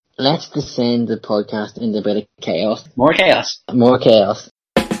let's descend the podcast into a bit of chaos. More chaos. More chaos.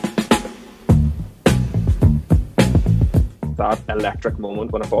 That electric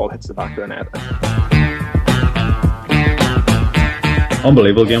moment when a ball hits the back of the net.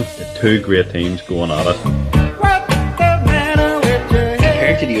 Unbelievable game. Two great teams going at it.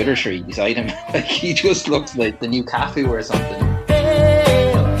 Compared to the other three beside him, like he just looks like the new Cafu or something.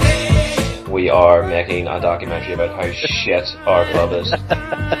 We are making a documentary about how shit our club is.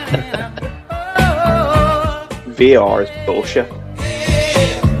 VAR is bullshit.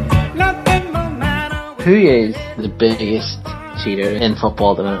 Who is the biggest cheater in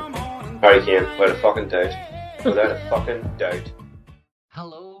football tonight? Harry Kane, without a fucking doubt. Without a fucking doubt.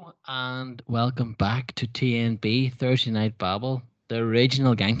 Hello and welcome back to TNB Thursday Night Babble. The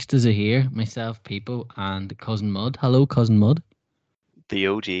original gangsters are here, myself, Peepo, and Cousin Mud. Hello, Cousin Mud. The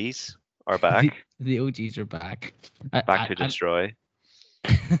OGs are back. The OGs are back. Back to destroy.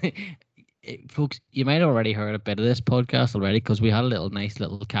 Folks, you might have already heard a bit of this podcast already because we had a nice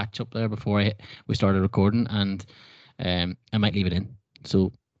little catch up there before we started recording, and I might leave it in.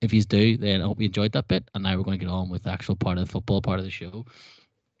 So if you do, then I hope you enjoyed that bit. And now we're going to get on with the actual part of the football part of the show.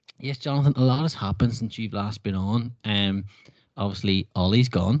 Yes, Jonathan, a lot has happened since you've last been on. Obviously, Ollie's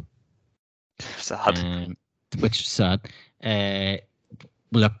gone. Sad. Which is sad.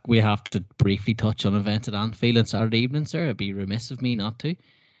 Look, we have to briefly touch on events at Anfield on Saturday evening, sir. It'd be remiss of me not to.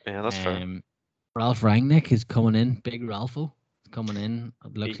 Yeah, that's fair. Ralph Rangnick is coming in. Big Ralpho is coming in.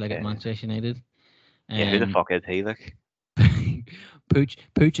 It looks like at Manchester United. Yeah, who the fuck is he? Like?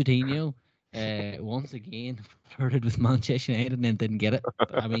 Pochettino once again flirted with Manchester United and then didn't get it.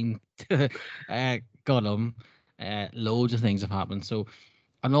 I mean, God love him. Loads of things have happened. So,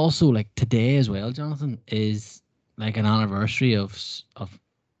 and also like today as well, Jonathan, is like an anniversary of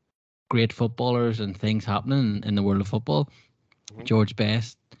great footballers and things happening in the world of football. Mm-hmm. George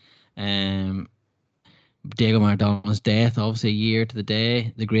Best, Diego Maradona's death, obviously a year to the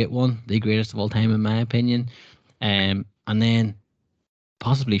day, the great one, the greatest of all time in my opinion. And then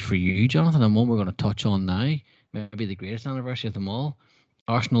possibly for you, Jonathan, and one we're going to touch on now, maybe the greatest anniversary of them all,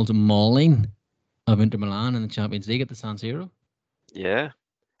 Arsenal's mauling of Inter Milan in the Champions League at the San Siro. Yeah,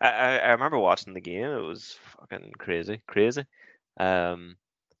 I remember watching the game. It was fucking crazy.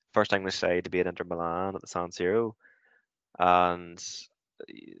 First time this side to beat Inter Milan at the San Siro, and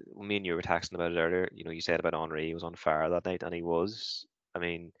me and you were texting about it earlier. You know, you said about Henry, he was on fire that night, and he was. I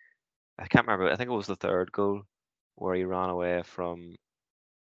mean, I can't remember. I think it was the third goal where he ran away from,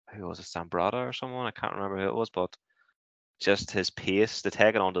 who was it, Sambrata or someone? I can't remember who it was, but just his pace to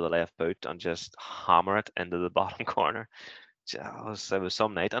take it onto the left boot and just hammer it into the bottom corner. It was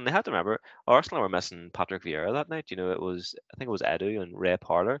some night, and they had to remember Arsenal were missing Patrick Vieira that night. You know, I think it was Edu and Ray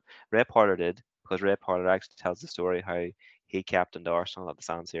Parler. Ray Parler did, because Ray Parler actually tells the story how he captained Arsenal at the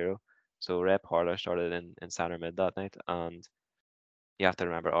San Siro. So Ray Parler started in centre mid that night, and you have to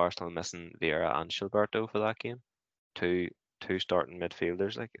remember Arsenal missing Vieira and Gilberto for that game. Two starting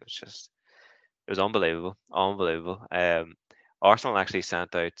midfielders. Like it was unbelievable. Arsenal actually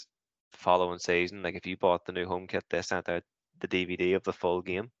sent out the following season. Like if you bought the new home kit, they sent out the DVD of the full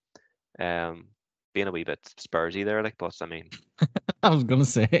game. Being a wee bit Spursy there, like, but I mean, I was gonna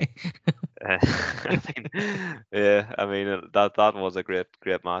say. I mean that was a great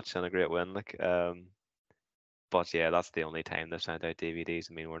match and a great win. Like, but yeah, that's the only time they've sent out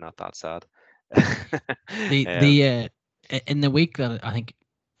DVDs. I mean, we're not that sad. In the week that I think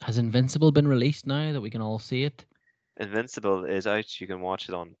has Invincible been released now that we can all see it. Invincible is out. You can watch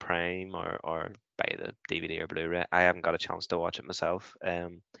it on Prime or buy the DVD or Blu-ray. I haven't got a chance to watch it myself.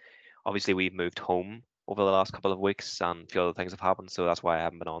 Obviously we've moved home over the last couple of weeks and a few other things have happened, so that's why I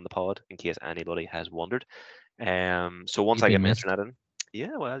haven't been on the pod, in case anybody has wondered. So once I get my internet in,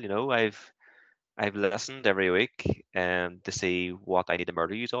 yeah, well, you know, I've listened every week to see what I need to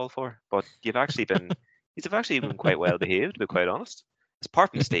murder you all for. But you've actually been quite well behaved, to be quite honest. It's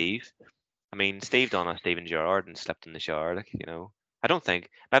apart from Steve. I mean, Steve done a Steven Gerrard and slept in the shower, like, you know. I don't think,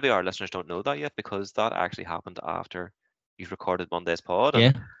 maybe our listeners don't know that yet, because that actually happened after you've recorded Monday's pod.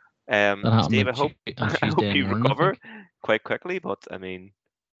 Yeah. Steve, I hope you recover quite quickly, but I mean,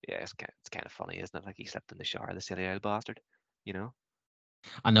 yeah, it's kind of funny, isn't it? Like he slept in the shower, the silly old bastard, you know?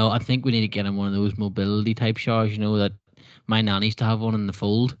 I know, I think we need to get him one of those mobility type showers, you know, that my nan used to have one in the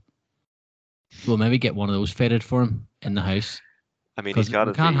fold. We'll maybe get one of those fitted for him in the house. I mean, he's got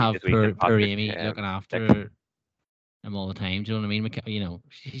we can't have poor Amy looking after him all the time. Do you know what I mean? You know,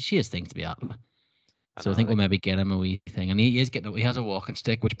 she has things to be at. So I think we'll maybe get him a wee thing, and he has a walking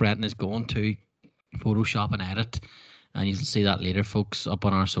stick which Brenton is going to Photoshop and edit, and you'll see that later, folks, up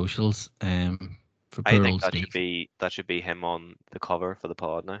on our socials. for I poor think old that Steve. should be him on the cover for the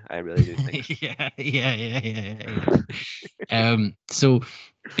pod now. I really do think. Yeah. So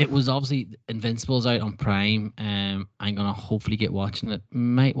it was obviously Invincible's out on Prime. I'm gonna hopefully get watching it.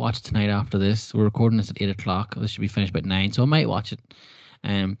 Might watch it tonight after this. We're recording this at 8 o'clock. This should be finished by 9, so I might watch it.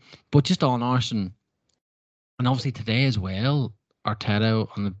 But just on Arsenal, and obviously today as well, Arteta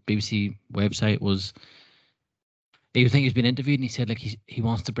on the BBC website was. I think he's been interviewed and he said like he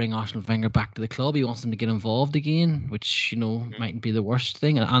wants to bring Arsenal Wenger back to the club. He wants them to get involved again, which mightn't be the worst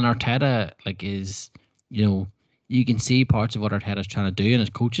thing. And Arteta like is you can see parts of what Arteta's trying to do, and his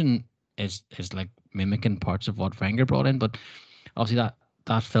coaching is like mimicking parts of what Wenger brought in. But obviously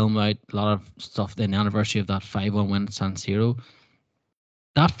that film out a lot of stuff. The anniversary of that 5-1 win at San Siro.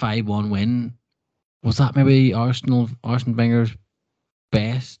 That 5-1 win, was that maybe Arsene Wenger's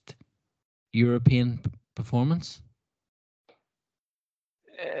best European performance?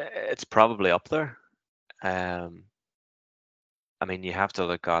 It's probably up there. I mean, you have to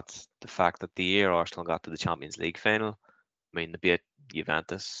look at the fact that the year Arsenal got to the Champions League final, I mean, they beat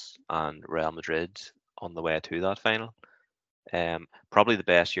Juventus and Real Madrid on the way to that final. Probably the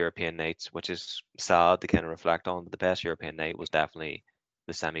best European nights, which is sad to kind of reflect on, but the best European night was definitely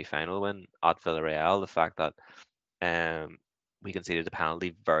the semi-final win at Villarreal. The fact that we conceded a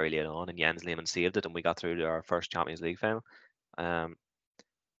penalty very late on and Jens Lehmann saved it and we got through to our first Champions League final.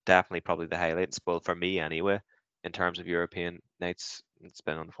 Definitely probably the highlights, well, for me anyway, in terms of European nights. It's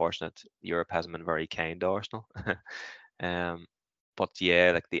been unfortunate. Europe hasn't been very kind to Arsenal. But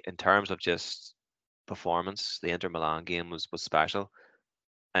yeah, like in terms of just performance, the Inter Milan game was special.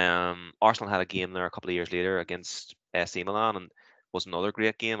 Arsenal had a game there a couple of years later against AC Milan and was another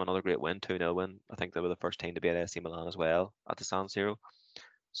great game, another great win, 2-0 win. I think they were the first team to beat AC Milan as well at the San Siro.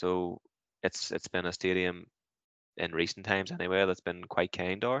 So it's been a stadium in recent times anyway that's been quite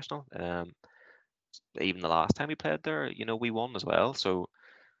kind to Arsenal. Even the last time we played there, we won as well. So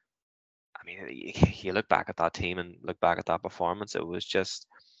I mean, you look back at that team and look back at that performance, it was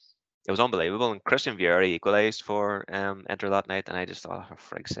unbelievable. And Christian Vieri equalised for Inter that night, and I just thought, for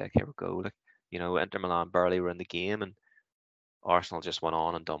frig's sake, here we go. Like, Inter Milan barely were in the game, and Arsenal just went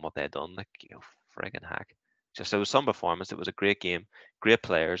on and done what they had done. Like, friggin' heck. Just, it was some performance. It was a great game. Great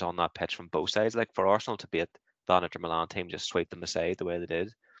players on that pitch from both sides. Like, for Arsenal to beat that Inter Milan team, just sweep them aside the way they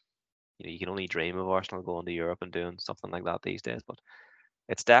did. You can only dream of Arsenal going to Europe and doing something like that these days. But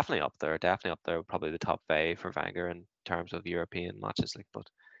it's definitely up there. Probably the top 5 for Wenger in terms of European matches. Like, but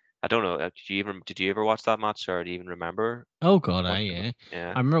I don't know. Did you ever watch that match, or do you even remember? Oh God, yeah.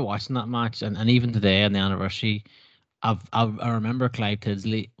 I remember watching that match, and even today on the anniversary, I remember Clive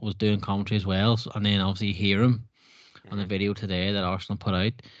Tidsley was doing commentary as well, and then obviously you hear him on the video today that Arsenal put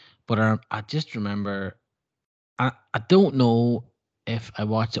out. But I just remember, I don't know if I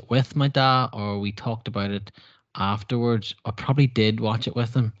watched it with my dad or we talked about it afterwards. I probably did watch it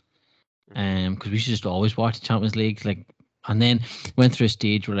with him, because we should just always watch the Champions League, like. And then went through a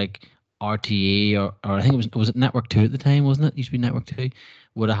stage where like RTE or I think it was Network 2 at the time, wasn't it? It used to be Network 2.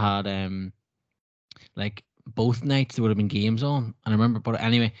 Would have had like both nights there would have been games on. And I remember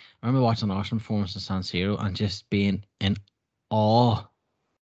watching Arsenal performance in San Siro and just being in awe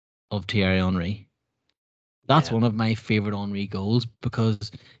of Thierry Henry. That's one of my favourite Henry goals, because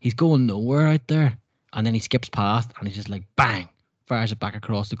he's going nowhere out there and then he skips past and he's just like bang, fires it back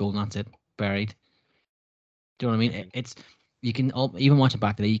across the goal, and that's it, buried. Do you know what I mean? You can even watch it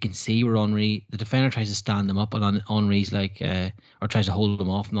back today. You can see where Henry, the defender, tries to stand him up, and Henry's like, or tries to hold him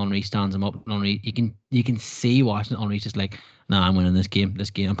off, and Henry stands him up. And Henry, you can see watching it. Henry's just like, nah, I'm winning this game.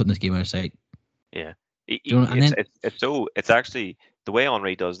 I'm putting this game out of sight. Yeah, it's actually the way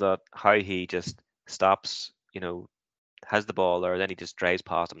Henry does that. How he just stops, has the ball there, then he just drives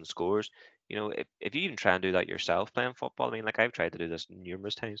past him and scores. If you even try and do that yourself playing football, I mean, like I've tried to do this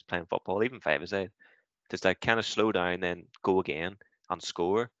numerous times playing football, even 5-a-side. Just like kind of slow down, then go again and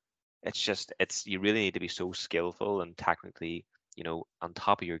score. You really need to be so skillful and technically, on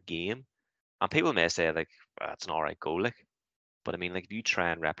top of your game. And people may say like, that's an alright goal, like, but I mean, like if you try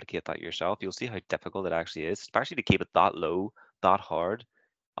and replicate that yourself, you'll see how difficult it actually is, especially to keep it that low, that hard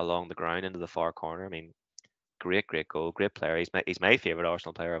along the ground into the far corner. I mean, great goal, great player. He's my favorite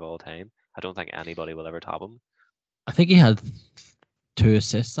Arsenal player of all time. I don't think anybody will ever top him. I think he had 2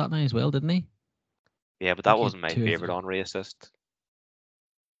 assists that night as well, didn't he? Yeah, but that wasn't my favourite Henry assist.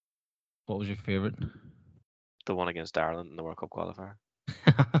 What was your favourite? The one against Ireland in the World Cup qualifier.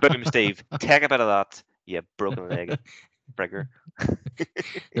 Boom, Steve. Take a bit of that, you broken leg brigger.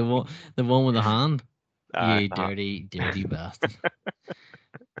 the one with the hand. You dirty bastard.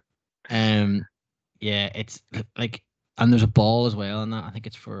 Yeah, it's like and there's a ball as well in that. I think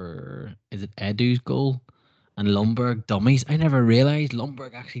it's is it Edu's goal? And Lundberg dummies. I never realised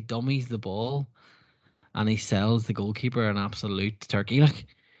Lundberg actually dummies the ball, and he sells the goalkeeper an absolute turkey, like,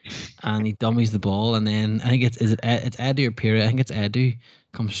 and he dummies the ball, and then I think it's Edu or Pira. I think it's Edu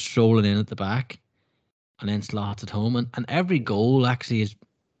comes strolling in at the back, and then slots it home, and every goal actually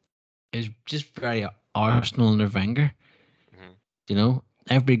is just very Arsenal under Wenger. Mhm. You know,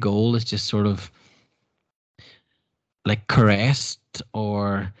 every goal is just sort of like caressed,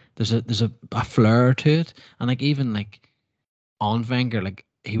 or there's a flair to it, and like even like on Wenger, like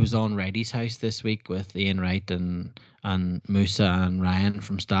he was on Reddy's house this week with Ian Wright and Musa and Ryan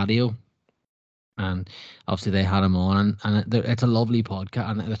from Stadio, and obviously they had him on, and it's a lovely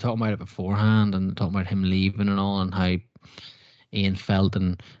podcast, and they're talking about it beforehand, and they're talking about him leaving and all, and how Ian felt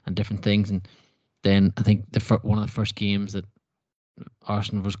and different things, and then I think one of the first games that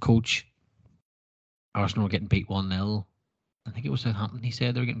Arsenal was coach, Arsenal were getting beat 1-0. I think it was Southampton. He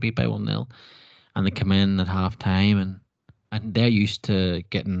said they were getting beat by 1-0, and they come in at half time, and they're used to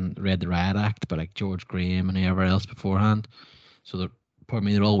getting read the riot act by like George Graham and whoever else beforehand. So they're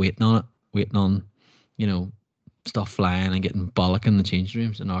all waiting on it, waiting on, stuff flying and getting bollock in the change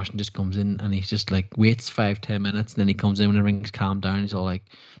rooms. And Arsenal just comes in and he's just like waits 5-10 minutes, and then he comes in when everything's calmed down. He's all like,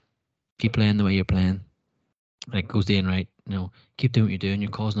 "Keep playing the way you're playing." Like goes in right, keep doing what you're doing. You're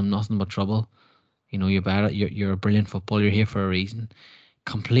causing them nothing but trouble. You're better. You're a brilliant footballer. You're here for a reason.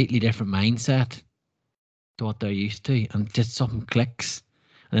 Completely different mindset to what they're used to, and just something clicks,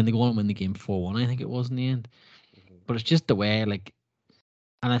 and then they go on and win the game 4-1. I think it was in the end. But it's just the way, like,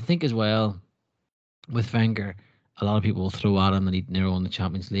 and I think as well with Wenger, a lot of people will throw at him that he never won the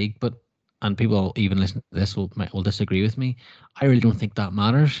Champions League, and people even listen to this will disagree with me. I really don't think that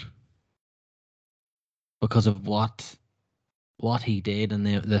matters because of what he did and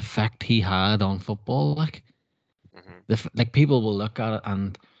the effect he had on football. Like, like people will look at it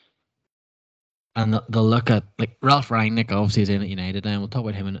and they'll look at like Ralph Rangnick. Obviously is in at United, and we'll talk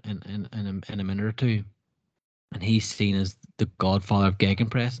about him in a minute or two. And he's seen as the godfather of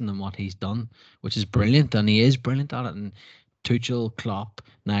gegenpressing and what he's done, which is brilliant, and he is brilliant at it. And Tuchel, Klopp,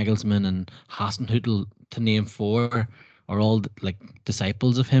 Nagelsmann, and Hasenhüttl, to name four, are all like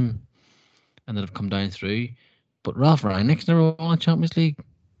disciples of him, and that have come down through. But Ralph Rangnick's never won a Champions League.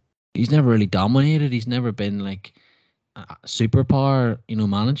 He's never really dominated. He's never been like a superpower,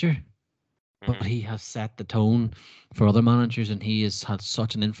 manager. But he has set the tone for other managers, and he has had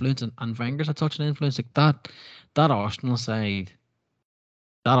such an influence. And Wenger's had such an influence. Like that Arsenal side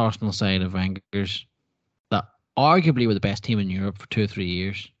of Wenger's, that arguably were the best team in Europe for 2 or 3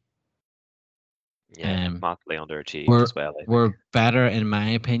 years. Yeah, massively underachieved as well. Were better, in my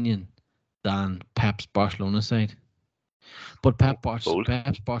opinion, than Pep's Barcelona side. But Pep's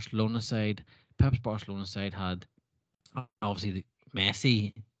Barcelona side had obviously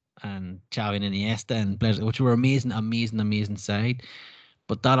Messi and Xavi and Iniesta and Blaise, which were amazing side.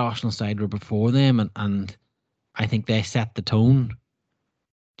 But that Arsenal side were before them, and I think they set the tone.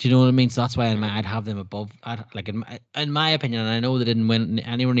 Do you know what I mean? So that's why I'd have them above. In my opinion, and I know they didn't win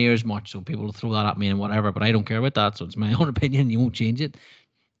anywhere near as much, so people will throw that at me and whatever, but I don't care about that. So it's my own opinion. You won't change it.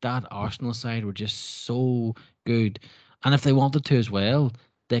 That Arsenal side were just so good, and if they wanted to as well,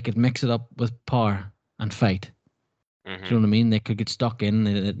 they could mix it up with power and fight. Do you know what I mean? They could get stuck in.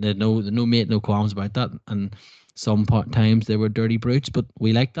 They no qualms about that. And some times they were dirty brutes, but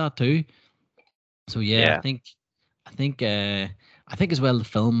we like that too. So yeah. I think as well the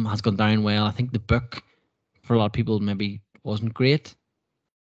film has gone down well. I think the book for a lot of people maybe wasn't great,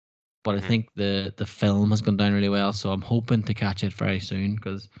 but I think the film has gone down really well. So I'm hoping to catch it very soon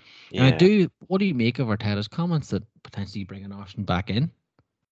because. And I do. What do you make of Arteta's comments that potentially bringing Arsenal back in?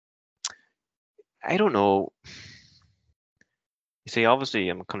 I don't know. You see, obviously,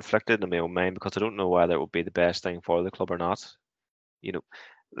 I'm conflicted in my own mind because I don't know whether it would be the best thing for the club or not.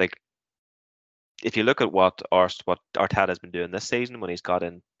 Like if you look at what Arteta has been doing this season when he's got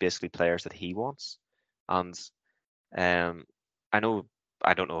in basically players that he wants, and I don't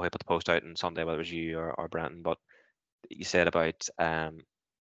know who put the post out on Sunday, whether it was you or Brenton, but you said about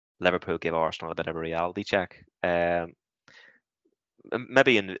Liverpool gave Arsenal a bit of a reality check. Maybe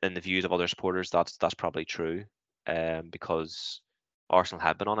in the views of other supporters, that's probably true, because Arsenal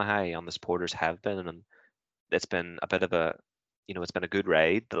have been on a high, and the supporters have been, and it's been a bit of a, it's been a good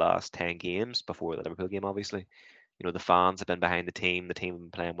ride the last 10 games before the Liverpool game. Obviously, the fans have been behind the team. The team have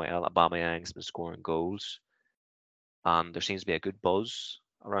been playing well. Aubameyang's been scoring goals, and there seems to be a good buzz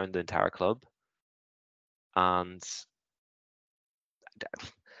around the entire club. And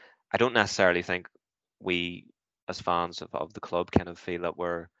I don't necessarily think we, as fans of the club, kind of feel that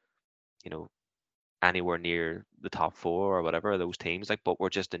we're, anywhere near the top 4 or whatever of those teams. Like, but we're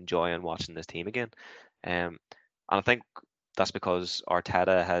just enjoying watching this team again. And I think that's because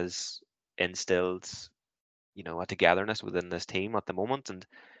Arteta has instilled, a togetherness within this team at the moment, and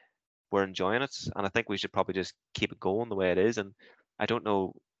we're enjoying it. And I think we should probably just keep it going the way it is. And I don't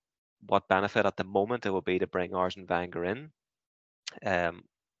know what benefit at the moment it will be to bring Arsene Wenger in.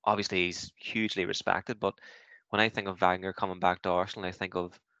 Obviously, he's hugely respected, but when I think of Wenger coming back to Arsenal, I think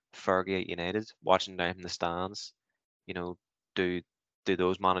of Fergie at United, watching down from the stands. Do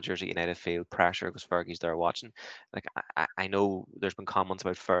those managers at United feel pressure because Fergie's there watching? Like, I know there's been comments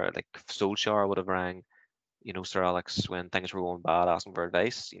about like Solskjaer would have rang, Sir Alex when things were going bad, asking for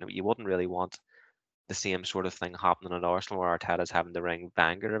advice. You wouldn't really want the same sort of thing happening at Arsenal where Arteta's having to ring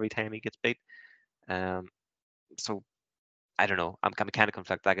Wenger every time he gets beat. So I don't know. I'm kind of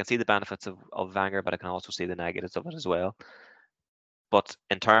conflicted. I can see the benefits of Wenger, but I can also see the negatives of it as well. But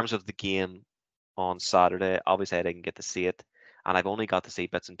in terms of the game on Saturday, obviously I didn't get to see it, and I've only got to see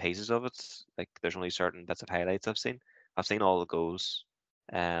bits and pieces of it. Like, there's only certain bits of highlights I've seen. I've seen all the goals.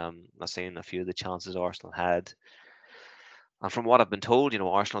 I've seen a few of the chances Arsenal had. And from what I've been told,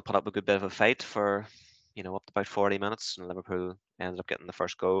 Arsenal put up a good bit of a fight for, up to about 40 minutes, and Liverpool ended up getting the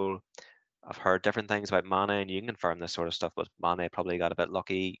first goal. I've heard different things about Mane, and you can confirm this sort of stuff, but Mane probably got a bit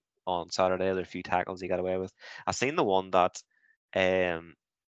lucky on Saturday. There are a few tackles he got away with. I've seen the one that Arteta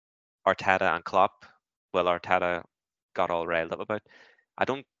and Klopp, Arteta got all railed up about. I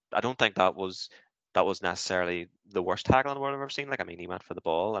don't think that was necessarily the worst tackle in the world I've ever seen. Like, I mean, he went for the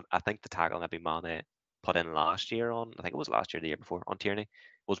ball, and I think the tackle maybe Mane put in last year I think it was last year, the year before, on Tierney,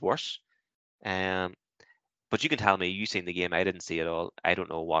 was worse. But you can tell me, you seen the game. I didn't see it all. I don't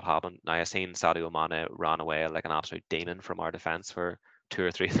know what happened. Now, I seen Sadio Mane ran away like an absolute demon from our defence for 2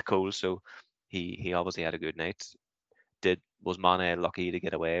 or 3 of the goals, so he obviously had a good night. Was Mane lucky to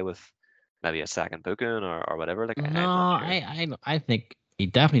get away with maybe a second booking or whatever? Like, I'm No, not sure. I think he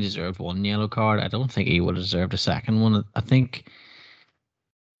definitely deserved one yellow card. I don't think he would have deserved a second one. I think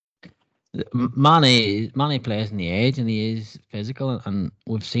Mane plays in the edge and he is physical, and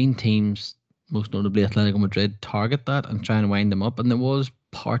we've seen teams, most notably Atletico Madrid, target that and try and wind them up. And there was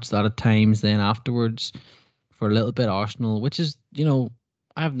parts of that at times. Then afterwards, for a little bit, Arsenal, which is,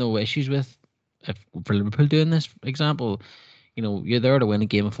 I have no issues with. If for Liverpool doing this, for example, you're there to win a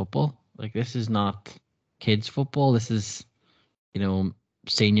game of football. Like, this is not kids football. This is,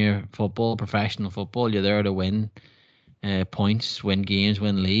 senior football, professional football. You're there to win points, win games,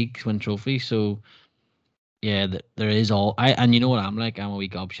 win leagues, win trophies. So yeah, there is all. And you know what I'm like. I'm a wee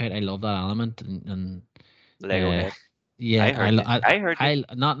gobshite. I love that element and Lego head. yeah, I heard you.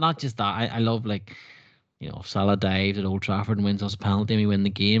 not just that. I love, like, if Salah dives at Old Trafford and wins us a penalty and we win the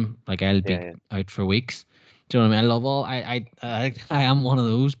game, like, I'll be out for weeks. Do you know what I mean? I love all. I am one of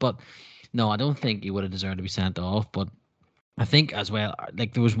those, but no, I don't think he would have deserved to be sent off. But I think as well,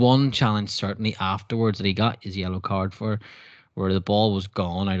 like, there was one challenge certainly afterwards that he got his yellow card for, where the ball was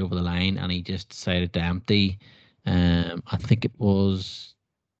gone out over the line and he just decided to empty. I think it wasn't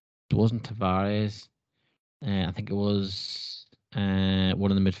Tavares. I think it was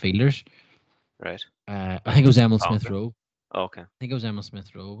one of the midfielders. Right. I think it was Emil Smith Rowe. Okay. I think it was Emil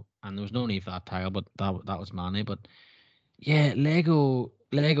Smith Rowe, and there was no need for that tackle, but that was Mane. But yeah, Lego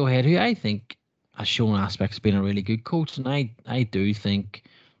Head, who I think has shown aspects of being a really good coach, and I do think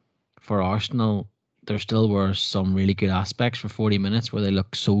for Arsenal there still were some really good aspects for 40 minutes where they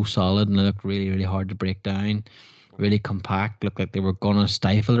looked so solid and they looked really, really hard to break down, really compact, looked like they were going to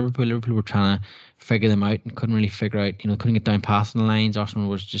stifle Liverpool. Liverpool were trying to figure them out and couldn't really figure out, couldn't get down passing the lines. Arsenal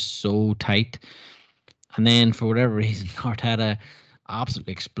was just so tight. And then for whatever reason, Arteta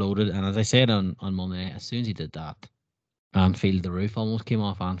absolutely exploded. And as I said on Monday, as soon as he did that, Anfield, the roof almost came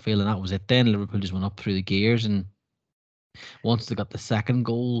off Anfield, and that was it. Then Liverpool just went up through the gears, and once they got the second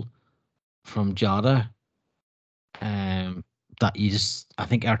goal from Jota, that I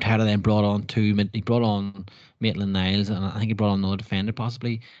think Arteta then brought on he brought on Maitland-Niles, and I think he brought on another defender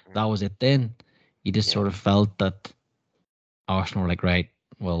possibly. That was it then. You just sort of felt that Arsenal were like, right,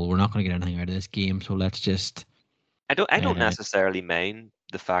 well, we're not going to get anything out of this game, so let's just... I don't necessarily mind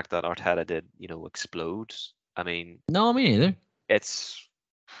the fact that Arteta did, explode. I mean... No, me neither. It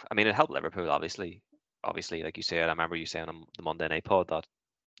helped Liverpool, obviously. Obviously, like you said, I remember you saying on the Monday Night Pod that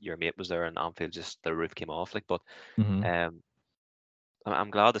your mate was there and Anfield, just the roof came off. Like, but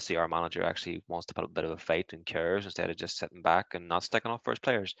I'm glad to see our manager actually wants to put a bit of a fight and cares instead of just sitting back and not sticking up for his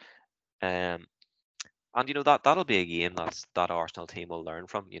players. And that'll be a game that Arsenal team will learn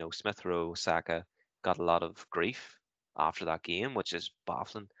from. Smith Rowe, Saka got a lot of grief after that game, which is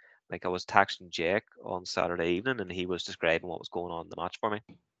baffling. Like, I was texting Jake on Saturday evening and he was describing what was going on in the match for me.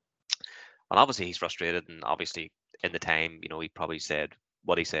 And obviously he's frustrated, and obviously in the time, he probably said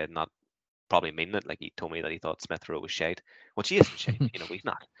what he said, not probably meaning it. Like, he told me that he thought Smith Rowe was shite, which he isn't shite. He's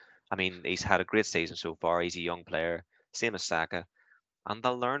not. I mean, he's had a great season so far. He's a young player, same as Saka, and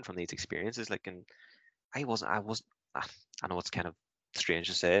they'll learn from these experiences. Like, and I know it's kind of strange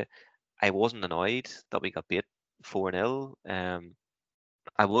to say, I wasn't annoyed that we got beat 4-0.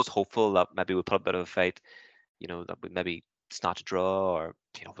 I was hopeful that maybe we put a bit of a fight, that we maybe snatch a draw, or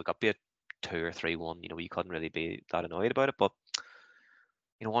if we got beat 2 or 3-1, we couldn't really be that annoyed about it. But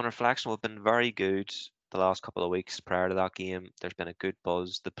on reflection, we've been very good the last couple of weeks prior to that game. There's been a good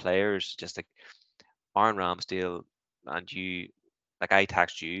buzz. The players, just like Aaron Ramsdale, and you, like, I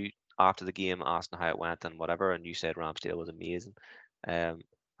texted you after the game asking how it went and whatever, and you said Ramsdale was amazing. And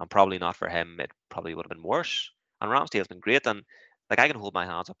probably not for him, it probably would have been worse. And Ramsdale's been great, and like, I can hold my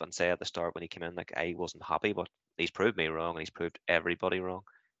hands up and say at the start when he came in, like, I wasn't happy, but he's proved me wrong, and he's proved everybody wrong.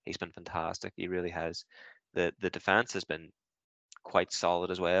 He's been fantastic. He really has. The defense has been quite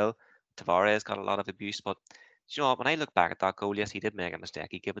solid as well. Tavares got a lot of abuse, but when I look back at that goal, yes, he did make a mistake.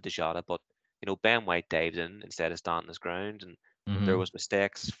 He gave it to Jota, but Ben White dived in instead of standing his ground, and there was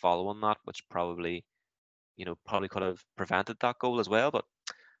mistakes following that, which probably could have prevented that goal as well. But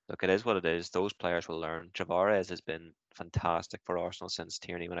look, it is what it is. Those players will learn. Tavares has been fantastic for Arsenal since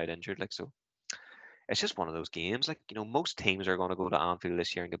Tierney went out injured. Like, so it's just one of those games. Like, most teams are going to go to Anfield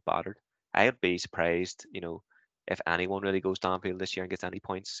this year and get battered. I would be surprised, if anyone really goes to Anfield this year and gets any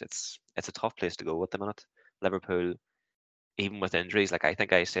points. It's a tough place to go at the minute. Liverpool, even with injuries, like, I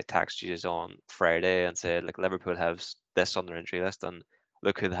think I said text you on Friday and said, like, Liverpool have this on their injury list, and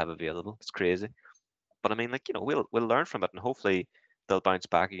look who they have available. It's crazy. But I mean, like, we'll learn from it, and hopefully they'll bounce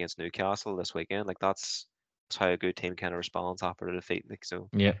back against Newcastle this weekend. Like, that's how a good team kind of responds after a defeat. Like, so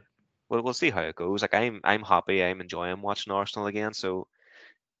yeah, we'll see how it goes. Like, I'm happy. I'm enjoying watching Arsenal again. So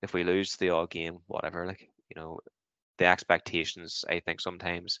if we lose the odd game, whatever, like, the expectations, I think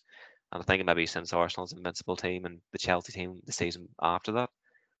sometimes, and I think maybe since Arsenal's invincible team and the Chelsea team the season after that,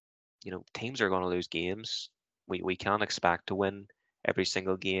 teams are going to lose games. We can't expect to win every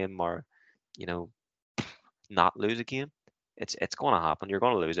single game, or not lose a game. It's going to happen. You're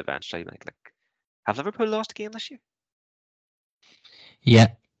going to lose eventually. Like, have Liverpool lost a game this year? Yeah.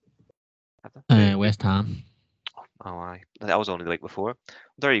 West Ham. Oh, aye. That was only the week before.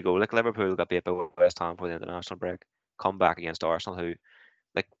 There you go. Like, Liverpool got beat by West Ham for the international break. Come back against Arsenal, who,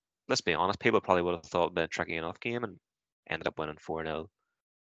 like, let's be honest, people probably would have thought it'd been a tricky enough game, and ended up winning 4-0.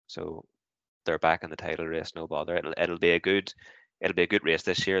 So they're back in the title race, no bother. It'll be a good race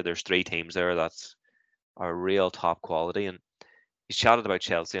this year. There's 3 teams there that are real top quality, and you chatted about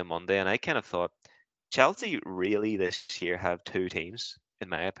Chelsea on Monday, and I kind of thought Chelsea really this year have 2 teams, in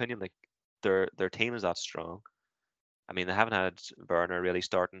my opinion. Like, their team is that strong. I mean, they haven't had Werner really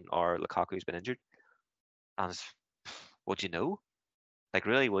starting, or Lukaku's been injured. And would you know? Like,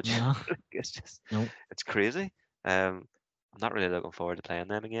 really, would you? No. It's just, Nope. It's crazy. I'm not really looking forward to playing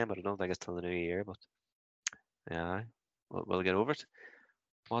them again, but I don't think it's till the new year. But yeah, we'll get over it.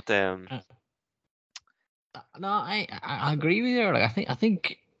 What No, I agree with you. Like, I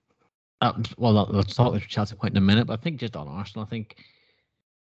think. Well, let's talk about Chelsea point in a minute, but I think just on Arsenal, I think.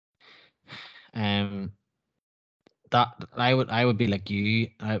 That I would be like you.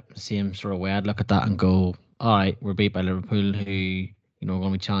 Same sort of way. I'd look at that and go, all right, we're beat by Liverpool, who are going to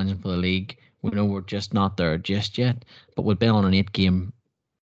be challenging for the league. We know we're just not there just yet, but we've been on an 8-game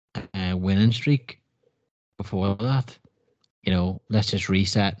winning streak before that. Let's just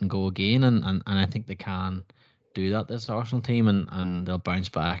reset and go again, and I think they can do that, this Arsenal team, and they'll bounce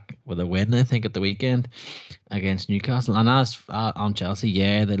back with a win, I think, at the weekend against Newcastle. And as on Chelsea,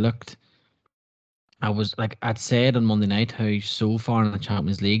 yeah, they looked. I'd said on Monday night how so far in the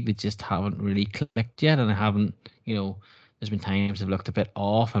Champions League they just haven't really clicked yet, and I haven't, there's been times they've looked a bit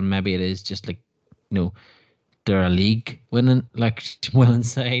off, and maybe it is just like, they're a league winning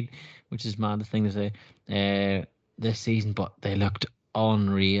side, which is mad thing to say this season, but they looked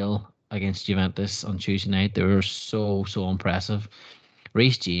unreal against Juventus on Tuesday night. They were so impressive.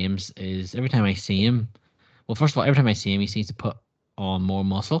 Reece James is, every time I see him, well, first of all, every time I see him, he seems to put on more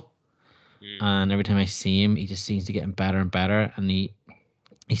muscle. And every time I see him, he just seems to get better and better. And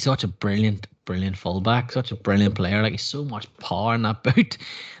he's such a brilliant fullback, such a brilliant player. Like, he's so much power in that boot.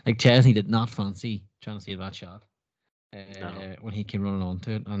 Like, Chelsea did not fancy trying to save that shot when he came running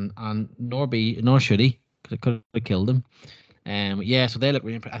onto it, and nor should he, because it could have killed him. Yeah, so they look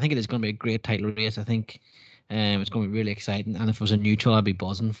really. I think it is going to be a great title race. I think it's going to be really exciting. And if it was a neutral, I'd be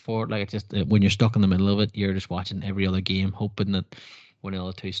buzzing for it. Like, it's just when you're stuck in the middle of it, you're just watching every other game, hoping that one of the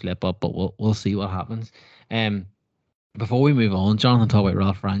other 2 slip up. But we'll see what happens. Before we move on, Jonathan, talk about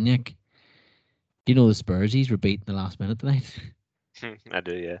Ralph Rangnick. Do you know the Spursies were beaten the last minute tonight? I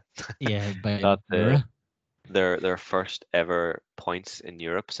do, yeah. Yeah, by Got Mura. their first ever points in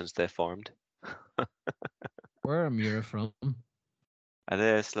Europe since they formed. Where are Mura from? Are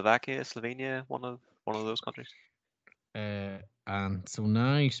they Slovakia, Slovenia, one of those countries? And so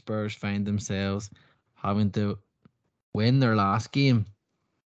now Spurs find themselves having to win their last game,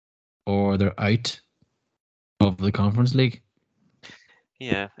 or they're out of the Conference League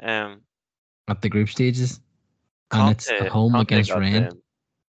Yeah. at the group stages, and it's at home Conte against got Rennes.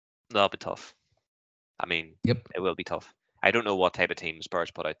 that'll be tough. I mean, Yep. it will be tough. I don't know what type of team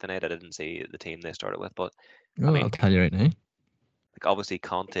Spurs put out tonight. I didn't see the team they started with, but Oh, mean, I'll tell you right now. like obviously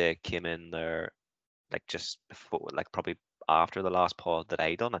Conte came in there like just before, like probably after the last pod that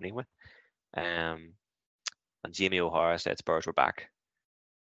I done anyway. And Jamie O'Hara said Spurs were back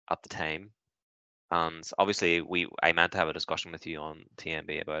at the time, and obviously I meant to have a discussion with you on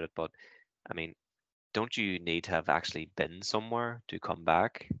TMB about it, but I mean, don't you need to have actually been somewhere to come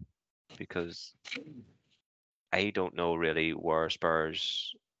back? Because I don't know really where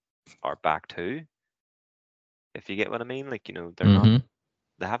Spurs are back to, if you get what I mean. Like, they're not, Mhm.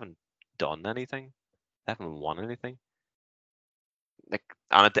 they haven't done anything, they haven't won anything. Like,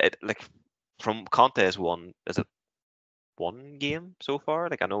 and like from Conte's is it one game so far?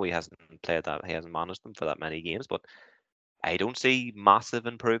 Like, I know he hasn't managed them for that many games, but I don't see massive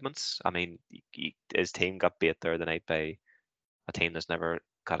improvements. I mean, his team got beat there the night by a team that's never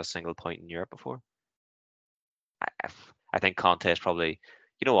got a single point in Europe before. I think Conte is probably,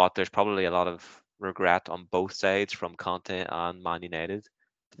 you know what, there's probably a lot of regret on both sides from Conte and Man United.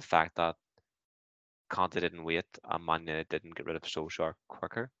 The fact that Conte didn't wait and Man United didn't get rid of Solskjaer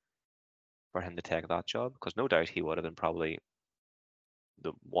quicker for him to take that job, because no doubt he would have been probably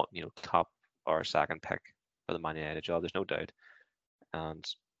the one, top or second pick for the Man United job. There's no doubt. And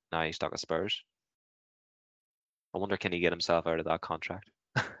now he's stuck at Spurs. I wonder, can he get himself out of that contract?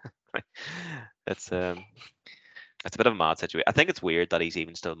 It's a bit of a mad situation. I think it's weird that he's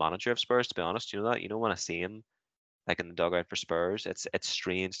even still manager of Spurs, to be honest. You know that? When I see him like in the dugout for Spurs, it's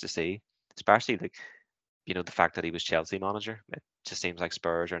strange to see. Especially like, the fact that he was Chelsea manager. It just seems like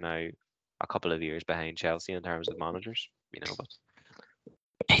Spurs are now a couple of years behind Chelsea in terms of managers. But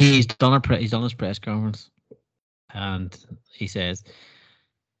He's done his press conference, and he says,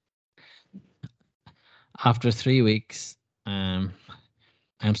 after 3 weeks,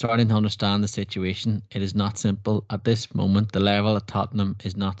 I'm starting to understand the situation. It is not simple at this moment. The level at Tottenham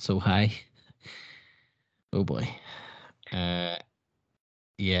is not so high. Oh boy. Yeah,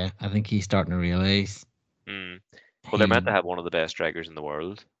 I think he's starting to realize. Well, they're meant to have one of the best strikers in the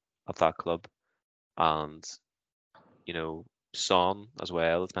world at that club, and Son as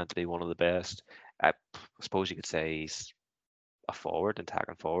well is meant to be one of the best. I suppose you could say he's a forward and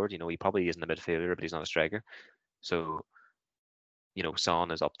attacking forward. He probably isn't a midfielder, but he's not a striker. So,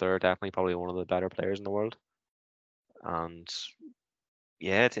 Son is up there, definitely probably one of the better players in the world. And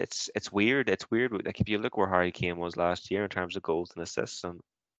yeah, it's weird. It's weird. Like, if you look where Harry Kane was last year in terms of goals and assists, and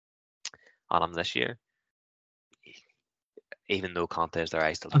on him this year, even though Conte is there,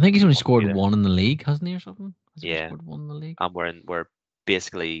 I think he's only scored one in the league, hasn't he, or something? Yeah, scored one in the league. And we're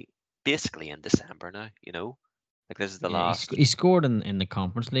basically in December now. Like, this is the last. He scored in the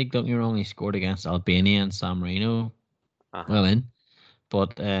Conference League. Don't get me wrong. He scored against Albania and San Marino. Well in,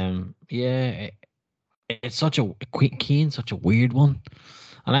 but yeah, it's such a Kane's such a weird one,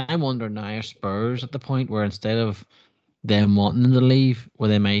 and I'm wondering now, are Spurs at the point where instead of them wanting to leave, where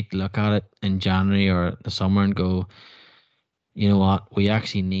they might look at it in January or the summer and go, you know what, we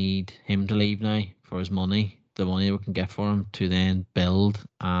actually need him to leave now for his money, the money we can get for him, to then build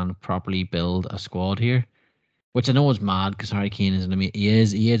and properly build a squad here. Which I know is mad, because Harry Kane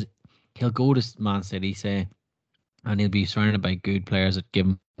is he'll go to Man City, say, and he'll be surrounded by good players that give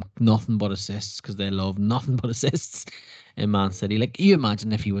him nothing but assists, because they love nothing but assists in Man City. Like, you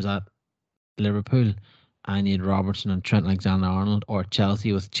imagine if he was at Liverpool and you had Robertson and Trent Alexander-Arnold, or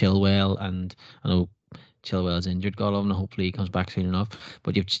Chelsea with Chilwell, and I know Chilwell's injured, God love him, and hopefully he comes back soon enough.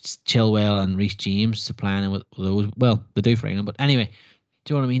 But you've Chilwell and Reece James supplying with those. Well, they do for England, but anyway,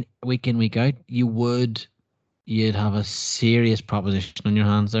 do you know what I mean? Week in, week out, you'd have a serious proposition on your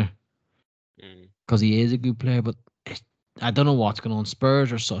hands there, because he is a good player. But I don't know what's going on.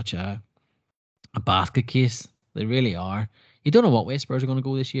 Spurs are such a basket case. They really are. You don't know what way Spurs are going to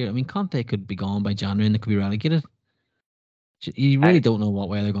go this year. I mean, Conte could be gone by January and they could be relegated. You really don't know what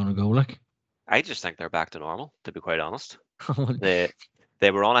way they're going to go. Like, I just think they're back to normal, to be quite honest.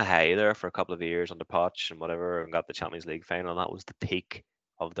 They were on a high there for a couple of years under Poch and whatever, and got the Champions League final, and that was the peak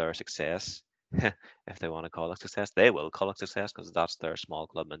of their success. if they want to call it success. They will call it success because that's their small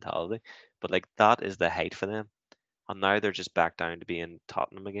club mentality. But like that is the height for them, and now they're just back down to being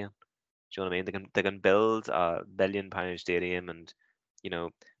Tottenham again. Do you know what I mean? They can build a £1 billion stadium, and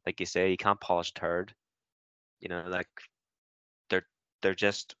like you say, you can't polish a turd. Like they're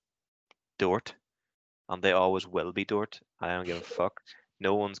just Dort, and they always will be Dort. I don't give a fuck.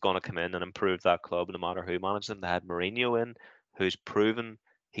 No one's gonna come in and improve that club, no matter who manages them. They had Mourinho in, who's proven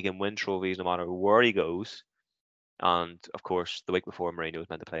he can win trophies no matter where he goes. And of course, the week before Mourinho was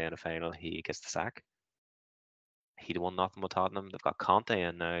meant to play in a final, he gets the sack. He'd won nothing with Tottenham. They've got Conte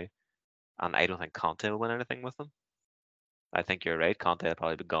in now, and I don't think Conte will win anything with them. I think you're right. Conte will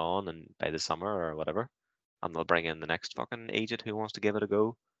probably be gone and by the summer or whatever, and they'll bring in the next fucking agent who wants to give it a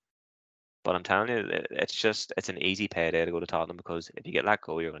go. But I'm telling you, it's an easy payday to go to Tottenham, because if you get let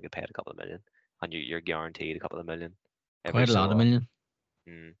go, you're going to get paid a couple of million, and you're guaranteed a couple of million. Quite a lot of million.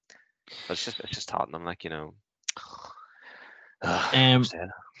 But it's just Tottenham, like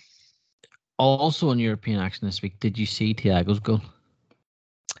Also on European action this week, did you see Thiago's goal?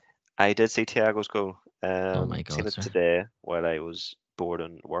 I did see Thiago's goal. Oh my God, seen it sir. today while I was bored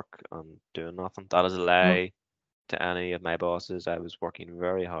and work and doing nothing. That is a lie to any of my bosses. I was working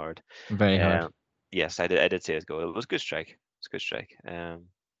very hard. Very hard. Yes, I did see his goal. It was a good strike. It's a good strike.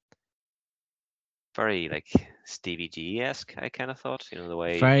 Very like Stevie G-esque, I kind of thought. The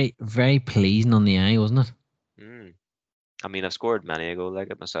way. Very, very pleasing on the eye, wasn't it? I mean, I've scored many a goal like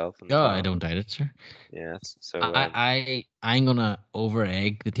it myself. I don't doubt it, sir. Yes. So I'm gonna over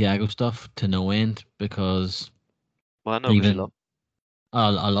egg the Thiago stuff to no end, because I know you love.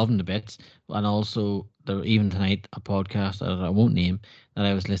 I love him to bits, and also even tonight a podcast that I won't name that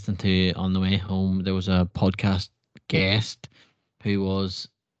I was listening to on the way home. There was a podcast guest who was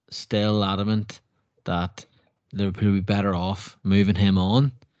still adamant that Liverpool would be better off moving him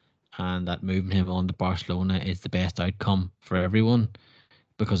on, and that moving him on to Barcelona is the best outcome for everyone,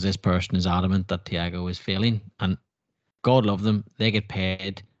 because this person is adamant that Thiago is failing, and God love them, they get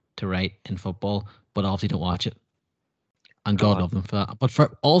paid to write in football, but obviously don't watch it. And God love them for that. But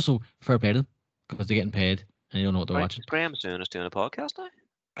also fair play to them, because they're getting paid and you don't know what they're watching. Graham Soon is doing a podcast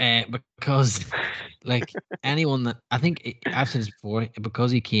now? Because like anyone that I think I've said this before, because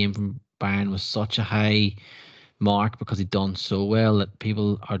he came from Bayern with such a high mark, because he'd done so well, that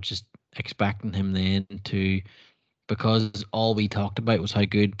people are just expecting him then to, because all we talked about was how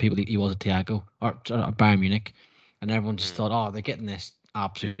good he was at Thiago or Bayern Munich, and everyone just thought, they're getting this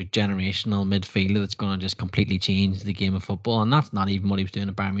absolute generational midfielder that's going to just completely change the game of football. And that's not even what he was doing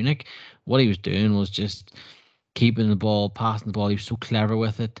at Bayern Munich. What he was doing was just keeping the ball, passing the ball. He was so clever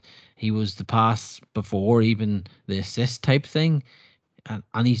with it. He was the pass before even the assist type thing.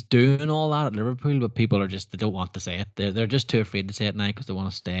 And he's doing all that at Liverpool, but people are they don't want to say it. They're just too afraid to say it now, because they want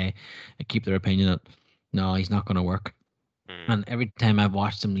to stay and keep their opinion that no, he's not going to work. And every time I've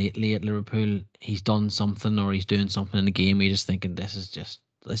watched him lately at Liverpool, he's done something, or he's doing something in the game. You're just thinking, this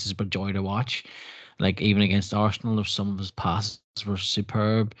is a joy to watch. Like even against Arsenal, some of his passes were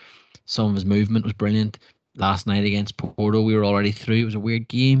superb. Some of his movement was brilliant. Last night against Porto, we were already through. It was a weird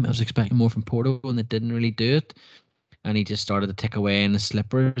game. I was expecting more from Porto, and they didn't really do it. And he just started to tick away in his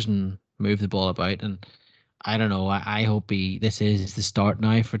slippers and move the ball about. And I don't know. I hope this is the start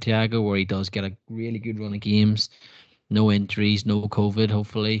now for Thiago, where he does get a really good run of games. No injuries, no COVID,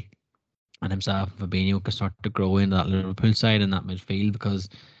 hopefully. And himself and Fabinho can start to grow into that Liverpool side and that midfield, because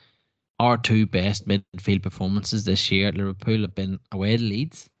our two best midfield performances this year at Liverpool have been away to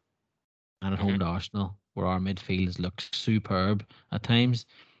Leeds and at home to Arsenal, where our midfield has looked superb at times.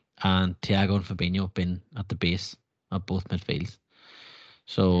 And Thiago and Fabinho have been at the base of both midfields.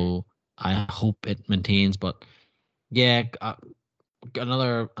 So I hope it maintains. But yeah,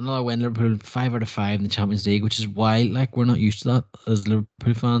 another win, Liverpool 5 out of 5 in the Champions League, which is why we're not used to that as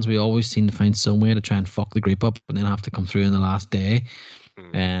Liverpool fans. We always seem to find some way to try and fuck the group up and then have to come through in the last day.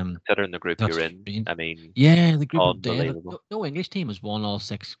 Considering the group you're in, I mean, the group of dead. No English team has won all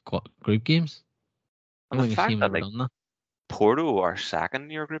 6 group games. No English team has ever done that. Porto are second in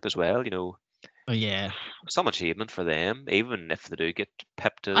your group as well. Oh yeah, some achievement for them, even if they do get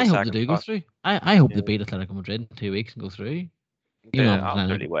pipped to the I second hope they do spot. go through. I hope they beat Atletico Madrid in 2 weeks and go through.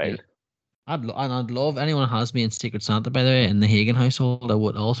 Absolutely wild. I'd love anyone who has me in Secret Santa, by the way, in the Hagen household. I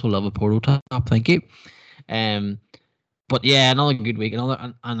would also love a Porto top. Thank you. But yeah, another good week.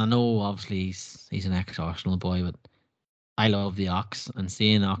 And I know obviously he's an ex-Arsenal boy, but I love the Ox, and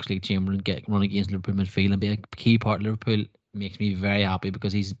seeing Oxlade-Chamberlain run against Liverpool midfield and be a key part of Liverpool makes me very happy,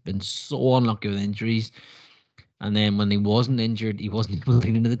 because he's been so unlucky with injuries. And then when he wasn't injured, he wasn't able to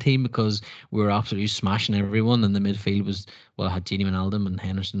get into the team because we were absolutely smashing everyone. And the midfield was, well, I had Gini Wijnaldum and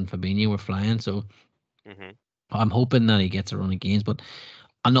Henderson and Fabinho were flying. So I'm hoping that he gets a run of games. But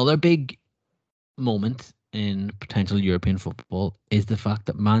another big moment in potential European football is the fact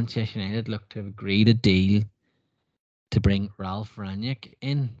that Manchester United look to have agreed a deal to bring Ralph Rangnick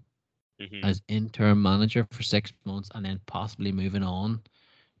in as interim manager for 6 months and then possibly moving on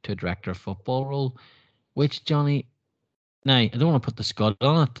to a director of football role. Which, Johnny, now I don't want to put the Scud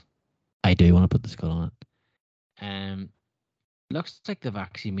on it. I do want to put the Scud on it. Looks like they've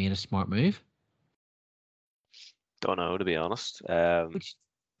actually made a smart move. Don't know, to be honest. Which,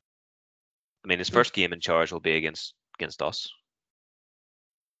 I mean, his first game in charge will be against us.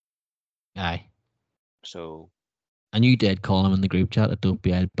 aye. So. And you did call him in the group chat a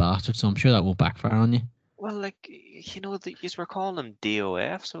don't-be-eyed bastard, so I'm sure that won't backfire on you. Well, like, you know, you were calling him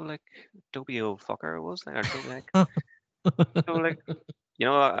DOF, so, like, dopey old fucker it was. Like, so, like, you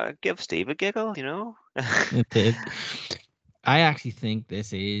know, give Steve a giggle, you know? It did. I actually think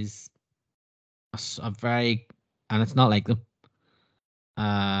this is a very, and it's not like them,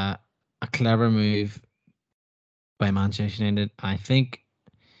 a clever move by Manchester United. I think,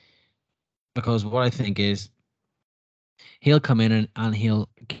 because what I think is he'll come in and he'll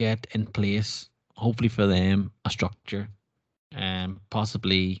get in place, hopefully for them, a structure, and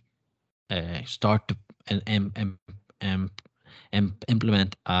possibly start to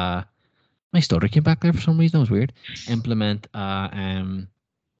implement. My stutter came back there for some reason. That was weird. Implement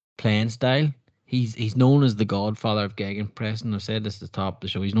playing style. He's known as the godfather of gegenpressing. I've said this at the top of the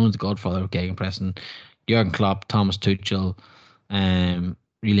show. He's known as the godfather of gegenpressing. Jurgen Klopp, Thomas Tuchel, Julian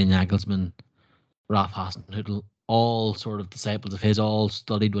Nagelsmann, Ralph Hasenhüttl, all sort of disciples of his, all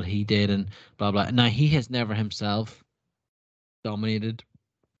studied what he did and blah blah. Now he has never himself dominated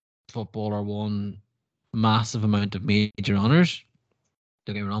football or won massive amount of major honours.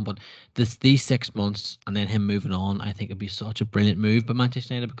 Don't get me wrong, but these 6 months and then him moving on, I think it'd be such a brilliant move by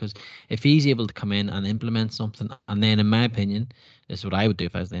Manchester United, because if he's able to come in and implement something, and then in my opinion, this is what I would do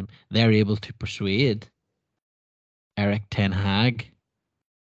if I was them, they're able to persuade Erik ten Hag,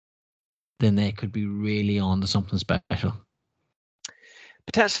 then they could be really on to something special.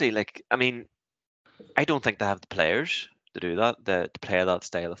 Potentially, like, I mean, I don't think they have the players to do that, to play that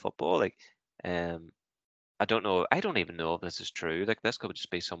style of football. Like, I don't know. I don't even know if this is true. Like, this could just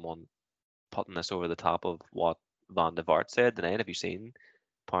be someone putting this over the top of what Van der Vaart said tonight. Have you seen?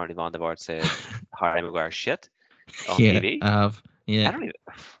 Apparently, Van der Vaart said Harry Maguire shit on TV. I have. Yeah. I don't even.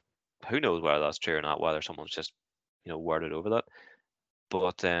 Who knows whether that's true or not? Whether someone's just, you know, worded over that.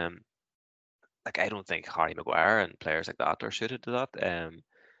 But like, I don't think Harry Maguire and players like that are suited to that.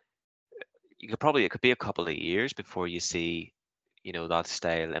 It could be a couple of years before you see, you know, that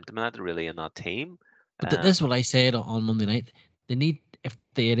style implemented really in that team. But this is what I said on Monday night. They need, if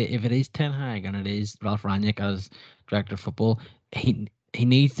it is Ten Hag and it is Ralph Rangnick as director of football, he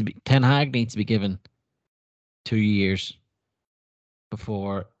needs to be, Ten Hag needs to be given 2 years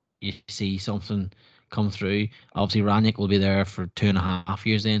before you see something come through. Obviously, Rangnick will be there for 2.5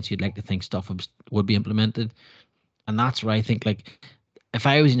 years then, so you'd like to think stuff would be implemented. And that's where I think, like, if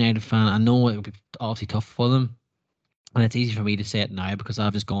I was a United fan, I know it would be obviously tough for them. And it's easy for me to say it now because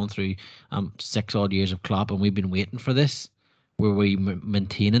I've just gone through 6 odd years of Klopp and we've been waiting for this, where we're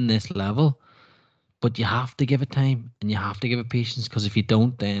maintaining this level. But you have to give it time and you have to give it patience, because if you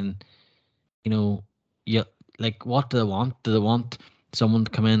don't, then, you know, like, what do they want? Do they want someone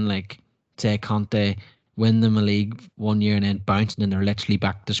to come in, like, say Conte, win them a league 1 year and then bounce and then they're literally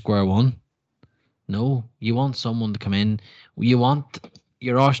back to square one? No, you want someone to come in. You want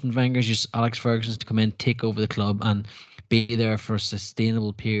your Arsene Wenger's, your Alex Ferguson's to come in, take over the club and be there for a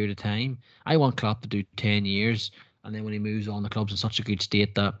sustainable period of time. I want Klopp to do 10 years, and then when he moves on, the club's in such a good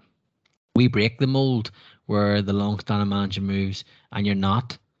state that we break the mould where the long-standing manager moves and you're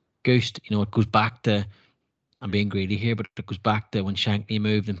not goosed. You know, it goes back to, I'm being greedy here, but it goes back to when Shankly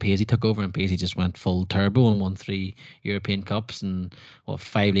moved and Paisley took over, and Paisley just went full turbo and won 3 European Cups and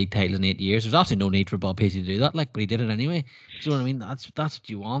 5 league titles in 8 years. There's actually no need for Bob Paisley to do that, like, but he did it anyway. Do you know what I mean? That's what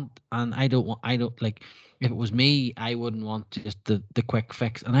you want, and I don't like. If it was me, I wouldn't want just the quick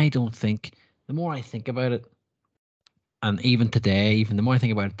fix. And I don't think, the more I think about it, and even today, the more I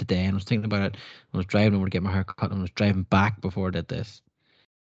think about it today, and I was thinking about it when I was driving over to get my hair cut, and I was driving back before I did this.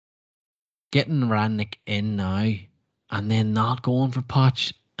 Getting Rangnick in now and then not going for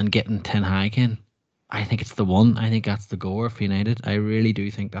Poch and getting Ten Hag in, I think it's the one. I think that's the goer for United. I really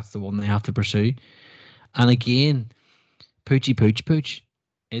do think that's the one they have to pursue. And again, Pooch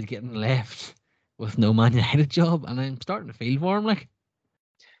is getting left with no Man United job, and I'm starting to feel for him. Like,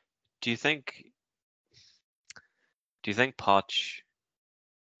 do you think Do you think Poch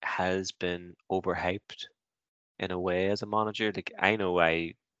has been overhyped in a way as a manager? Like, I know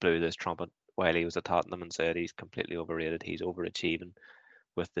I blew this trumpet while he was at Tottenham and said he's completely overrated. He's overachieving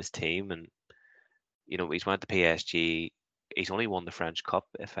with this team, and he's went to PSG. He's only won the French Cup,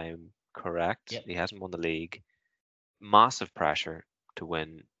 if I'm correct. Yep. He hasn't won the league. Massive pressure to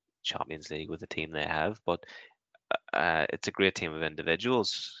win Champions League with the team they have, but it's a great team of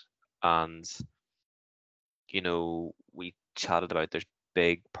individuals, and we chatted about there's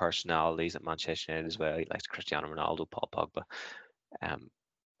big personalities at Manchester United as well. He likes Cristiano Ronaldo, Paul Pogba.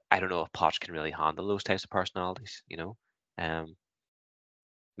 I don't know if Poch can really handle those types of personalities. Messi,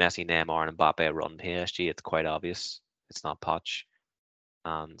 Neymar, and Mbappe run PSG. It's quite obvious it's not Poch,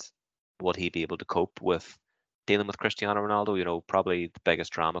 and would he be able to cope with dealing with Cristiano Ronaldo? Probably the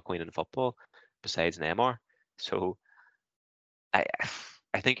biggest drama queen in football besides Neymar. So I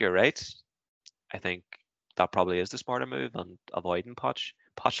think you're right. I think that probably is the smarter move and avoiding Poch.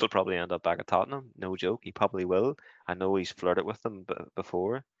 Poch will probably end up back at Tottenham. No joke. He probably will. I know he's flirted with them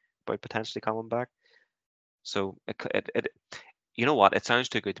before about potentially coming back. So you know what? It sounds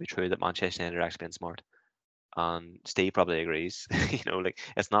too good to be true that Manchester United are actually being smart. And Steve probably agrees. Like,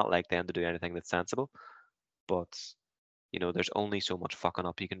 it's not like them to do anything that's sensible. But there's only so much fucking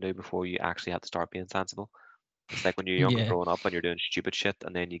up you can do before you actually have to start being sensible. It's like when you're young and growing up and you're doing stupid shit,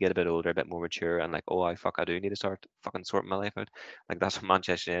 and then you get a bit older, a bit more mature, and like, oh, I do need to start fucking sorting my life out. Like, that's what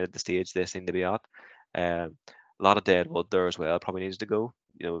Manchester United, the stage they seem to be at. A lot of dead wood there as well. Probably needs to go.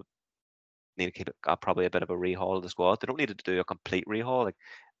 Need to keep it probably a bit of a rehaul of the squad. They don't need to do a complete rehaul. Like,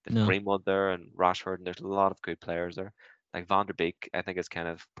 there's Greenwood there and Rashford, and there's a lot of good players there. Like Van der Beek, I think it's kind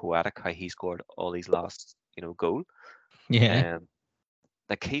of poetic how he scored all these last goal. Yeah.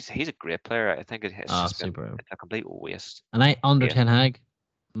 Like, he's a great player. I think it's just been a complete waste. And under Ten Hag,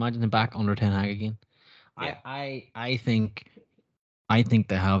 imagine him back under Ten Hag again. Yeah. I think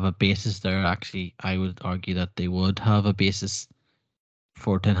they have a basis there. Actually, I would argue that they would have a basis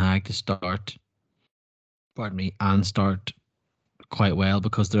for Ten Hag to start. Pardon me, and start quite well,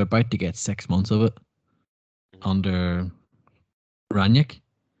 because they're about to get 6 months of it under Rangnick.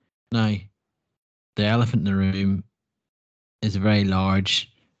 Now, the elephant in the room is a very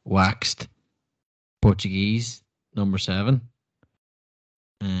large, waxed Portuguese number 7,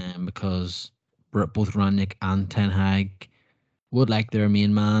 because both Rangnick and Ten Hag would like their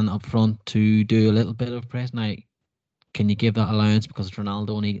main man up front to do a little bit of press. Now, can you give that allowance because it's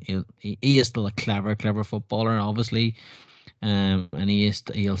Ronaldo, and he is still a clever footballer, obviously, and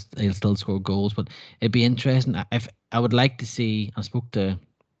he'll still score goals. But it'd be interesting. If I would like to see, I spoke to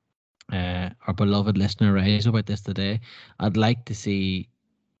our beloved listener Rise about this today. I'd like to see,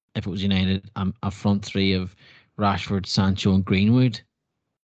 if it was United, a front three of Rashford, Sancho, and Greenwood.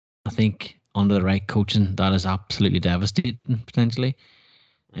 I think under the right coaching, that is absolutely devastating potentially.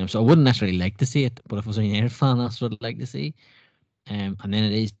 So I wouldn't necessarily like to see it, but if I was a United fan, that's what I'd like to see. And then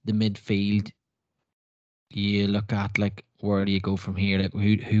it is the midfield. You look at, like, where do you go from here? Like,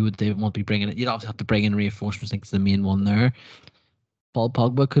 who would they want to be bringing in? You'd obviously have to bring in reinforcements. I think it's the main one there. Paul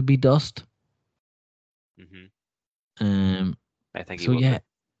Pogba could be dust. I think so. Yeah,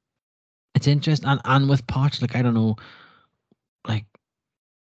 it's interesting. And with Poch, like, I don't know, like,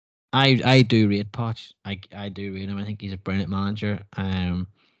 I do rate Poch. I do rate him. I think he's a brilliant manager.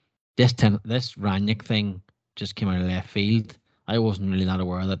 This Rangnick thing just came out of left field. I wasn't really that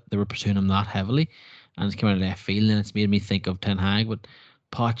aware that they were pursuing him that heavily, and it came out of left field, and it's made me think of Ten Hag. But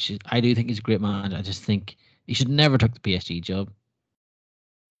Poch, I do think he's a great manager. I just think he should never took the PSG job.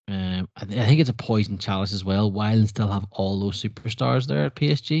 I think it's a poison chalice as well. While still have all those superstars there at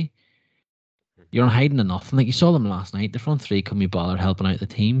PSG, you're not hiding nothing. Like, you saw them last night. The front three couldn't be bothered helping out the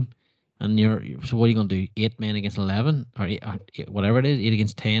team. And so what are you going to do? 8 men against 11, or 8, whatever it is, 8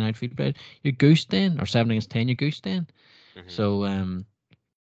 against 10 outfield players. You're goose then, or 7 against 10. You're goose then. So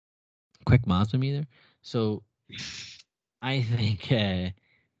quick maths with me there. So I think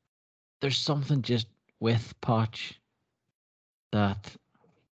there's something just with Poch that,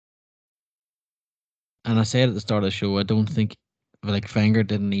 and I said at the start of the show, I don't think, like, Wenger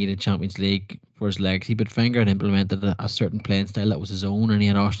didn't need a Champions League for his legacy, but Wenger had implemented a certain playing style that was his own, and he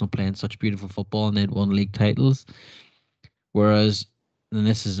had Arsenal playing such beautiful football, and they'd won league titles. Whereas, and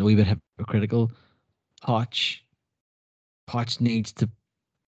this is a wee bit hypocritical, Poch needs to.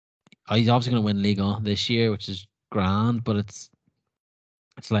 He's obviously going to win Ligue 1 this year, which is grand, but it's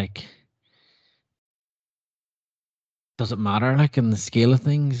like, does it matter, like, in the scale of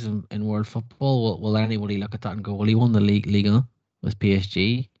things in world football? Will anybody look at that and go, well, he won the Ligue 1 with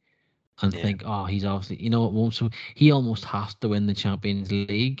PSG, and think, oh, he's obviously, it won't. So he almost has to win the Champions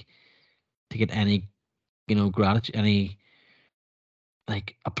League to get any gratitude, any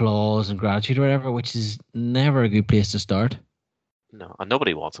like applause and gratitude or whatever, which is never a good place to start. No, and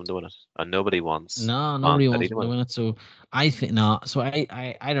nobody wants him doing it, and nobody wants No, Man nobody City wants him doing it. doing it. So I think no. So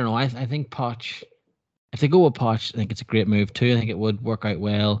I don't know. I think Poch. If they go with Poch, I think it's a great move too. I think it would work out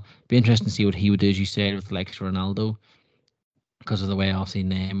well. Be interesting to see what he would do, as you said, with like Ronaldo, because of the way obviously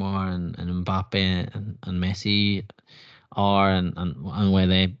Neymar and Mbappe and Messi are, and where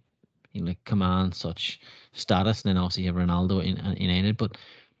they like command such status. And then obviously you have Ronaldo in United, but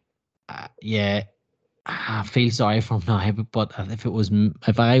yeah. I feel sorry for him now, but if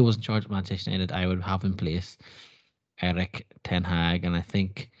I was in charge of Manchester United, I would have in place Eric Ten Hag, and I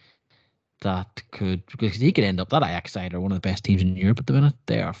think that because he could end up that Ajax side are one of the best teams in Europe at the minute.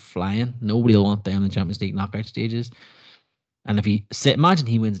 They are flying. Nobody will want them in the Champions League knockout stages. And if imagine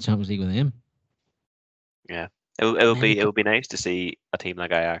he wins the Champions League with him. Yeah, it'll be nice to see a team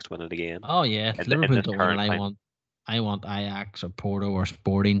like Ajax win it again. Oh yeah, if in Liverpool this don't win current it, time. I want Ajax or Porto or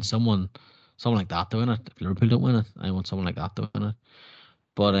Sporting, someone like that to win it. If Liverpool don't win it, I want someone like that to win it.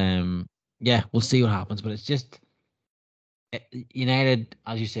 But yeah, we'll see what happens. But it's just United,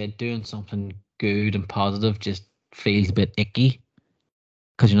 as you said, doing something good and positive just feels a bit icky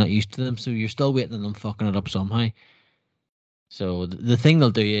because you're not used to them. So you're still waiting on them fucking it up somehow. So the thing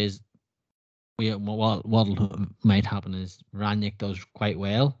they'll do is, what might happen is Ranić does quite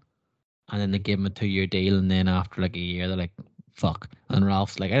well, and then they give him a 2-year deal, and then after like a year they're like, fuck. And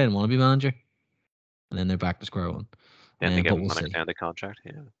Ralph's like, I didn't want to be manager. And then they're back to square one. And they give but him we'll an see. extended contract.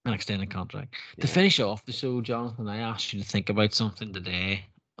 Yeah. An extended contract. Yeah. To finish off the show, Jonathan, I asked you to think about something today.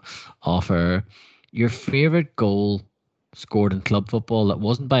 Offer your favourite goal scored in club football that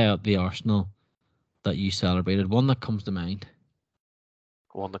wasn't by the Arsenal that you celebrated. One that comes to mind.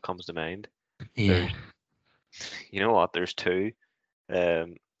 One that comes to mind. Yeah. You know what? There's two,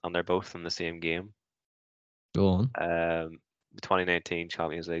 and they're both from the same game. Go on. The 2019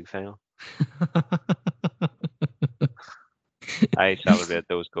 Champions League final. I celebrate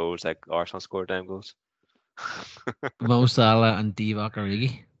those goals like Arsenal scored them goals. Mo Salah and Divock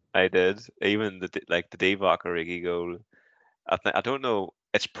Origi. I did. Even the Divock Origi goal. I don't know.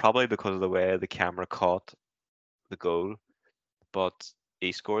 It's probably because of the way the camera caught the goal, but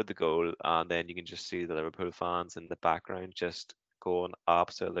he scored the goal, and then you can just see the Liverpool fans in the background just going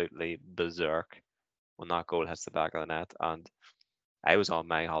absolutely berserk when that goal hits the back of the net. And I was on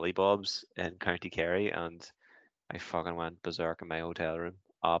my hollybobs in County Kerry, and I fucking went berserk in my hotel room,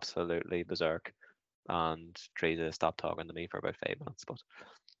 absolutely berserk. And Teresa stopped talking to me for about 5 minutes, but it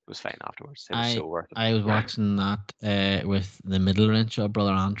was fine afterwards. It was so worth it. I was watching that with the middle range of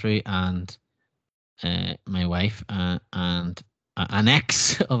brother Andrew and my wife and an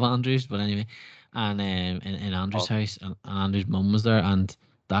ex of Andrew's, but anyway, and in Andrew's house, and Andrew's mum was there, and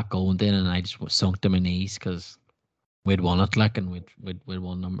that goal went in, and I just sunk to my knees because we'd won it, like, and we'd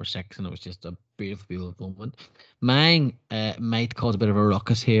won number 6, and it was just a beautiful moment. Mine might cause a bit of a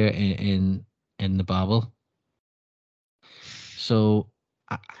ruckus here in the Babel. So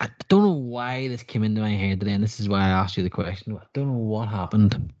I don't know why this came into my head today, and this is why I asked you the question. I don't know what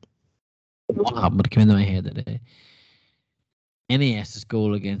happened. But it came into my head today. NES's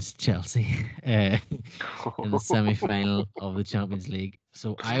goal against Chelsea in the semi-final of the Champions League.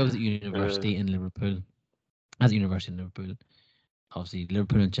 So I was at university in Liverpool. Obviously,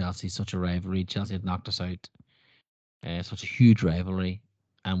 Liverpool and Chelsea, such a rivalry. Chelsea had knocked us out. Such a huge rivalry.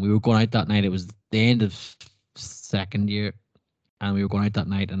 And we were going out that night. It was the end of second year. And we were going out that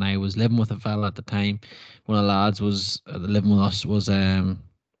night. And I was living with a fella at the time. One of the lads was living with us was a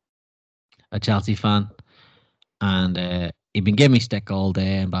Chelsea fan. And he'd been giving me stick all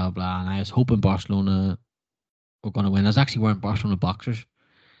day and blah, blah. And I was hoping Barcelona were going to win. I was actually wearing Barcelona boxers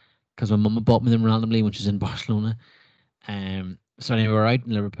because my mum bought me them randomly when she was in Barcelona. So anyway, we were out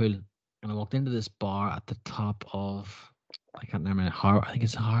in Liverpool, and I walked into this bar at the top of, I can't remember, I think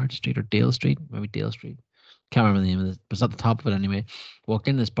it's Hard Street or Dale Street, maybe Dale Street. Can't remember the name of it, but it's at the top of it anyway. Walked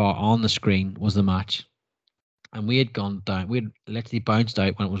into this bar, on the screen was the match. And we had gone down, we had literally bounced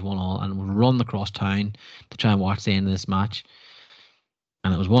out when it was 1-1 and would run across town to try and watch the end of this match.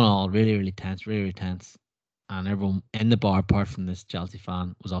 And it was 1-1, really, really tense, really, really tense. And everyone in the bar, apart from this Chelsea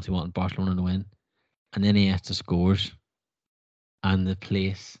fan, was obviously wanting Barcelona to win. And then Iniesta scores, and the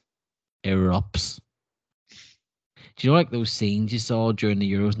place erupts. Do you know, like those scenes you saw during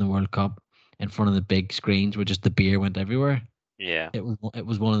the Euros and the World Cup in front of the big screens where just the beer went everywhere? Yeah. It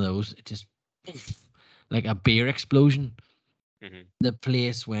was one of those. It just like a beer explosion. Mm-hmm. The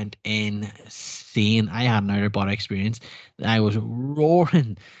place went insane. I had an out of body experience. I was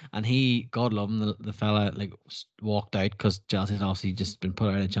roaring, and he, God love him, the fella, like walked out because Chelsea's obviously just been put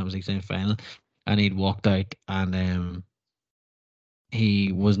out in the Champions League semi-final. and he'd walked out, and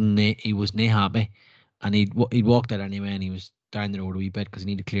he wasn't happy, and he'd walked out anyway, and he was down the road a wee bit because he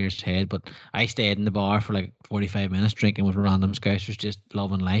needed to clear his head. But I stayed in the bar for like 45 minutes drinking with random scousers, just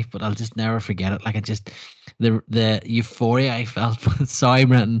loving life. But I'll just never forget it. Like it just the euphoria I felt. Sorry,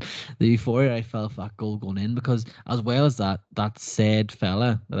 Brenton. The euphoria I felt for that goal going in, because as well as that said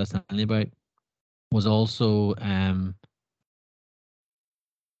fella that I was telling you about was also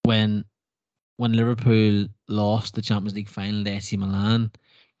when Liverpool lost the Champions League final to AC Milan,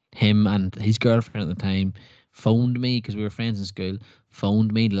 him and his girlfriend at the time phoned me because we were friends in school.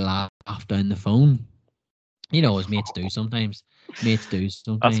 Phoned me, laughed down the phone. You know, as mates do sometimes. Mates do That's a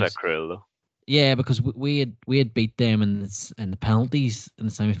sometimes. bit cruel, though. Yeah, because we had beat them in the penalties in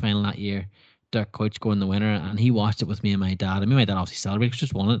the semi final that year. Dirk Coach going the winner, and he watched it with me and my dad. I mean, my dad obviously celebrated,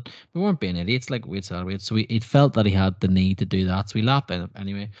 just won it. We weren't being idiots, like we'd celebrate. So he felt that he had the need to do that. So we laughed at it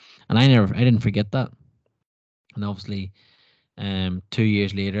anyway. And I didn't forget that. And obviously, 2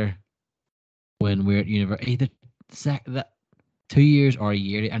 years later, when we're at university, either that 2 years or a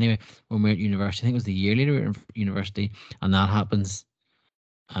year anyway, when we're at university, I think it was the year later we were in university, and that happens.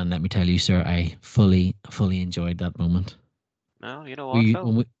 And let me tell you, sir, I fully enjoyed that moment. No, you know what,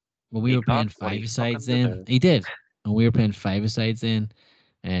 Phil? When we He were playing got what he five-a-sides fucking then, deserved. he did. And we were playing five-a-sides then,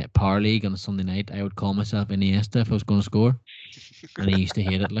 Power League on a Sunday night. I would call myself Iniesta if I was going to score, and he used to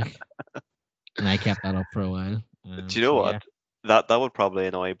hate it, like. And I kept that up for a while. Do you know So what? yeah, That would probably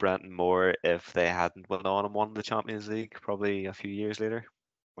annoy Brenton more if they hadn't went on and won the Champions League probably a few years later,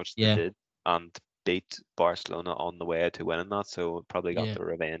 which they yeah, did, and beat Barcelona on the way to winning that. So probably got yeah, their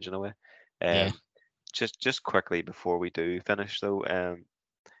revenge in a way. yeah. Just quickly before we do finish though,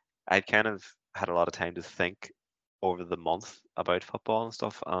 I kind of had a lot of time to think over the month about football and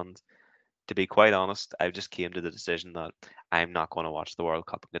stuff, and to be quite honest, I just came to the decision that I'm not going to watch the World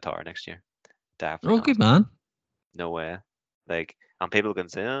Cup in Qatar next year. Definitely Oh, not. good man. No way. Like, and people can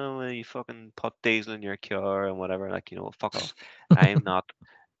say, oh, well, you fucking put diesel in your car and whatever. Like, fuck off. I'm not,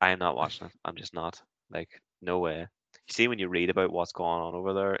 I'm not watching it. I'm just not. Like, no way. You see, when you read about what's going on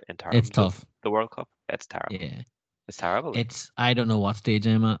over there in It's terms of tough. the World Cup, it's terrible. Yeah, It's terrible. Like, I don't know what stage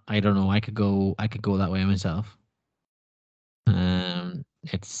I'm at. I don't know. I could go that way myself.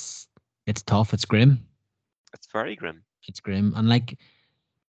 It's tough. It's grim. it's very grim. It's grim. And like,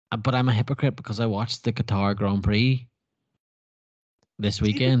 but I'm a hypocrite because I watched the Qatar Grand Prix this See,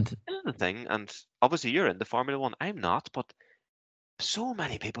 weekend. this is the thing, and obviously you're into Formula One. I'm not, but so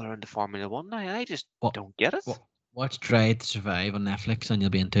many people are into Formula One now. I just What? don't get it. Watch Drive to Survive on Netflix, and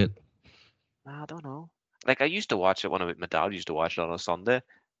you'll be into it. I don't know. Like I used to watch it when my dad used to watch it on a Sunday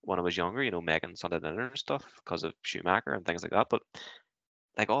when I was younger, making Sunday dinner and stuff because of Schumacher and things like that. But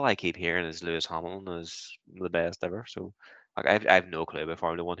like all I keep hearing is Lewis Hamilton is the best ever. So like I've no clue about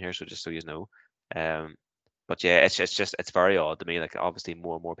Formula One here, so just so you know. Um, but yeah, it's very odd to me. Like obviously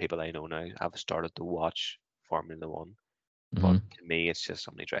more and more people I know now have started to watch Formula One, but Mhm. to me it's just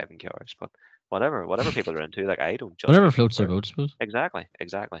somebody driving cars. But whatever people are into, like I don't judge Whatever people floats for their it. boat, I suppose.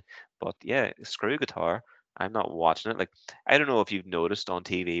 Exactly. But yeah, screw guitar. I'm not watching it. Like I don't know if you've noticed on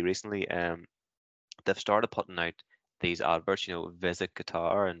TV recently, they've started putting out these adverts, visit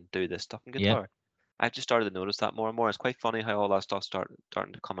Qatar and do this stuff in Yeah. Qatar. I've just started to notice that more and more. It's quite funny how all that stuff starting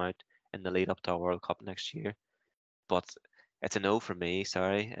to come out in the lead up to our World Cup next year. But it's a no for me,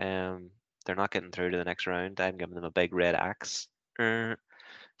 sorry. They're not getting through to the next round. I'm giving them a big red axe.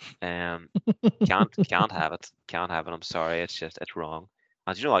 Um, can't have it. Can't have it. I'm sorry. It's wrong.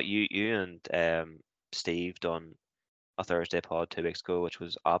 And you know what? You and Steve done a Thursday pod 2 weeks ago, which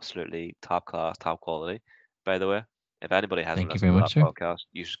was absolutely top class, top quality. By the way, if anybody hasn't Thank you very listened to much, that sir. podcast,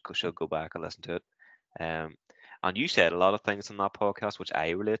 you should go back and listen to it. And you said a lot of things in that podcast which I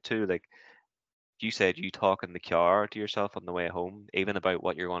relate to. Like you said, you talk in the car to yourself on the way home, even about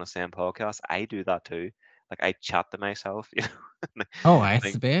what you're going to say in podcasts. I do that too. Like I chat to myself, Oh, it's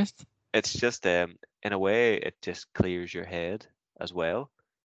Like, the best. it's just in a way it just clears your head as well.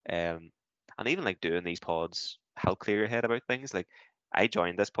 And even like doing these pods help clear your head about things. Like I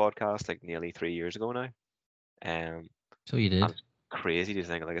joined this podcast like nearly 3 years ago now. Um So you and did. it's crazy to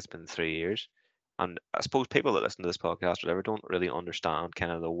think like it's been 3 years. And I suppose people that listen to this podcast or whatever don't really understand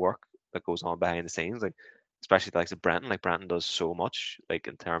kind of the work that goes on behind the scenes. Like especially the likes of Brenton. Like Brenton does so much, like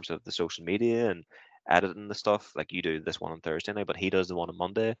in terms of the social media and editing the stuff. Like you do this one on Thursday night, but he does the one on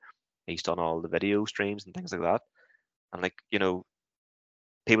Monday. He's done all the video streams and things like that. And like,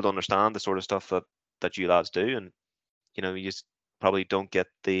 people don't understand the sort of stuff that you lads do, and you just probably don't get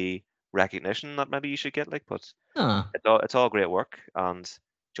the recognition that maybe you should get. Like, but Ah, it's all great work, and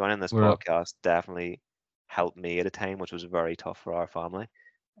joining this we're podcast definitely helped me at a time which was very tough for our family.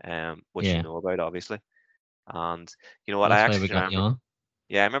 which you Yeah. know about, obviously. And you know what? I That's why actually we got you remember. on.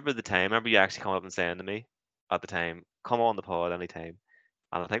 Yeah, I remember the time. I remember you actually coming up and saying to me at the time, "Come on the pod anytime."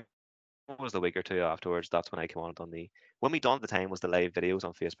 And I think it was the week or two afterwards. That's when I came on Dundee. When we done at the time was the live videos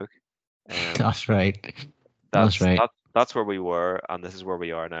on Facebook. That's right. That's That's right. that's where we were, and this is where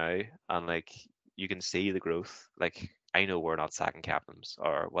we are now. And like you can see the growth. Like I know we're not sacking captains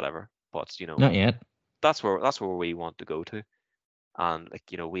or whatever, but you know Not yet. that's where we want to go to. And like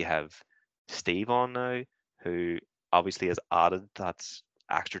you know we have Steve on now, who obviously has added that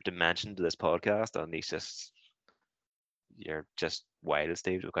extra dimension to this podcast, and you're just wild,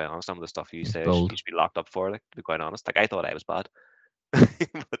 Steve. To be quite honest, some of the stuff you It's say bold. you should be locked up for. Like to be quite honest, like I thought I was bad.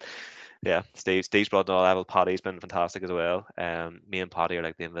 But yeah, Steve's brought another level. Paddy's been fantastic as well. Me and Paddy are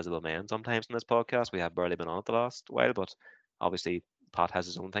like the invisible men sometimes in this podcast. We have barely been on it the last while, but obviously Pat has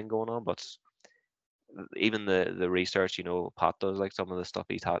his own thing going on. But even the research, you know, Pat does like some of the stuff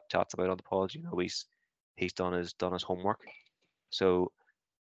he chats about on the pod. You know, he's done his homework. So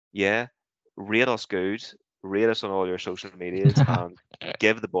yeah, rate us good. Rate us on all your social medias and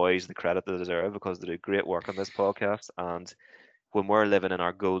give the boys the credit they deserve because they do great work on this podcast. And when we're living in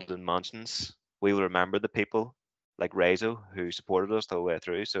our golden mansions, we will remember the people like Rezo who supported us the whole way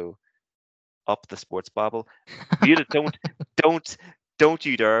through. So up the sports babble. Don't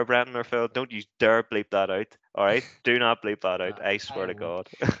you dare, Brenton or Phil, don't you dare bleep that out. All right, do not bleep that out. I swear to God.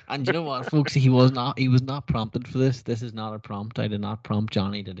 And you know what, folks? He was not prompted for this. This is not a prompt. I did not prompt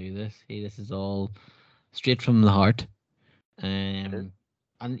Johnny to do this. This is all straight from the heart. And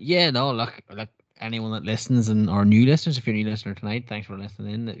yeah, no, look, anyone that listens and our new listeners, if you're a new listener tonight, thanks for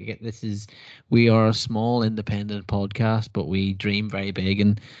listening in. We are a small independent podcast, but we dream very big.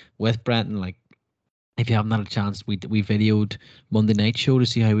 And with Brenton, like, if you haven't had a chance, we videoed Monday Night Show to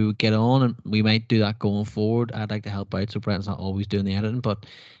see how we would get on, and we might do that going forward. I'd like to help out, so Brenton's not always doing the editing, but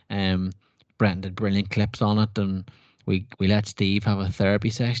Brenton did brilliant clips on it, and we let Steve have a therapy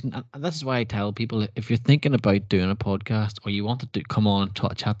session. And this is why I tell people, if you're thinking about doing a podcast or you want to come on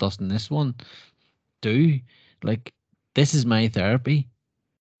and chat to us in this one, this is my therapy.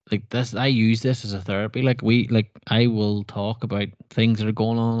 Like this, I use this as a therapy. I will talk about things that are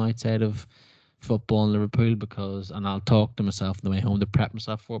going on outside of football in Liverpool and I'll talk to myself on the way home to prep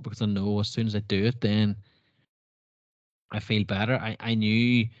myself for it, because I know as soon as I do it, then I feel better. I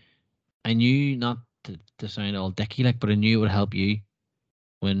knew not to sound all dicky but I knew it would help you.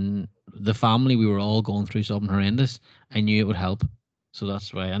 When the family, we were all going through something horrendous, I knew it would help. So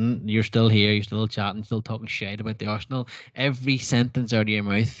that's why. And you're still here, you're still chatting, still talking shit about the Arsenal. Every sentence out of your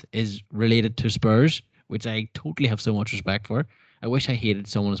mouth is related to Spurs, which I totally have so much respect for. I wish I hated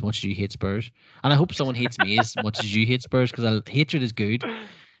someone as much as you hate Spurs. And I hope someone hates me as much as you hate Spurs, because hatred is good.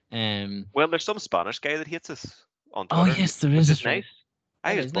 Well, there's some Spanish guy that hates us on Oh, Twitter. yes, there is. Which is nice.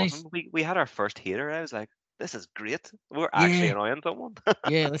 I was nice. We had our first hater. I was like, this is great. We're actually annoying someone.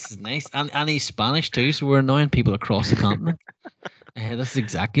 Yeah, this is nice. And he's Spanish too, so we're annoying people across the continent. This is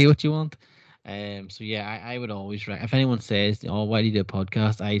exactly what you want. So yeah, I would always if anyone says, "Oh, why do you do a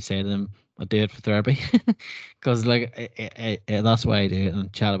podcast?" I say to them, "I do it for therapy," because that's why I do it,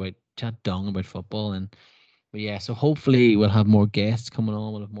 and chat dung about football. But yeah, so hopefully we'll have more guests coming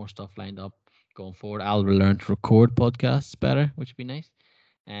on. We'll have more stuff lined up going forward. I'll learn to record podcasts better, which would be nice.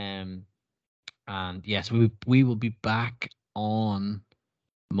 And yes, we will be back on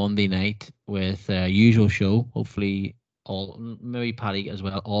Monday night with usual show. Hopefully, maybe Paddy as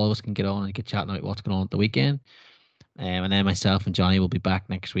well. All of us can get on and get chatting about what's going on at the weekend. And then myself and Johnny will be back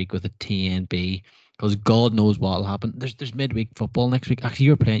next week with a TNB, because God knows what will happen. There's midweek football next week. Actually,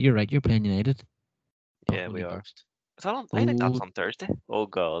 you're playing. You're right. You're playing United. Yeah, we are. Is that on? I think that's on Thursday. Oh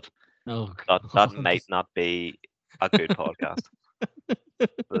God. Oh, that might not be a good podcast.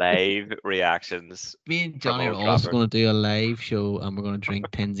 Live reactions. Me and Johnny are also going to do a live show, and we're going to drink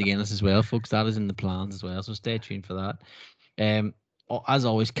tins of Guinness as well, folks. That is in the plans as well, so stay tuned for that. As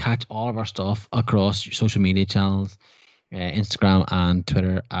always, catch all of our stuff across social media channels, Instagram and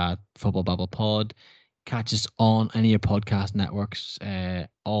Twitter at Football Babble Pod. Catch us on any of your podcast networks,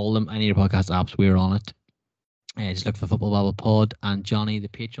 all of them, any of your podcast apps. We're on it. Just look for Football Babble Pod. And Johnny, the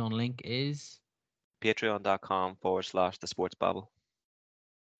Patreon link is patreon.com/the sports babble.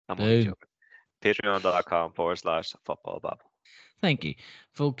 I'm only joking. Patreon.com/football babble. Thank you,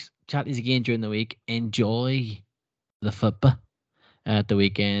 folks. Chat is again during the week. Enjoy the football at the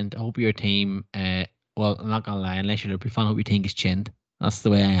weekend. I hope your team, well, I'm not gonna lie, unless you're a Liverpool fan, I hope your team gets chinned. That's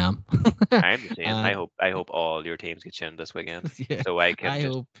the way I am. I'm the same. I hope all your teams get chinned this weekend, so I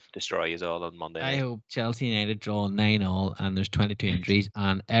can destroy you all on Monday night. I hope Chelsea United draw 9-9 and there's 22 injuries.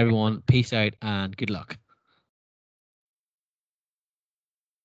 And everyone, peace out and good luck.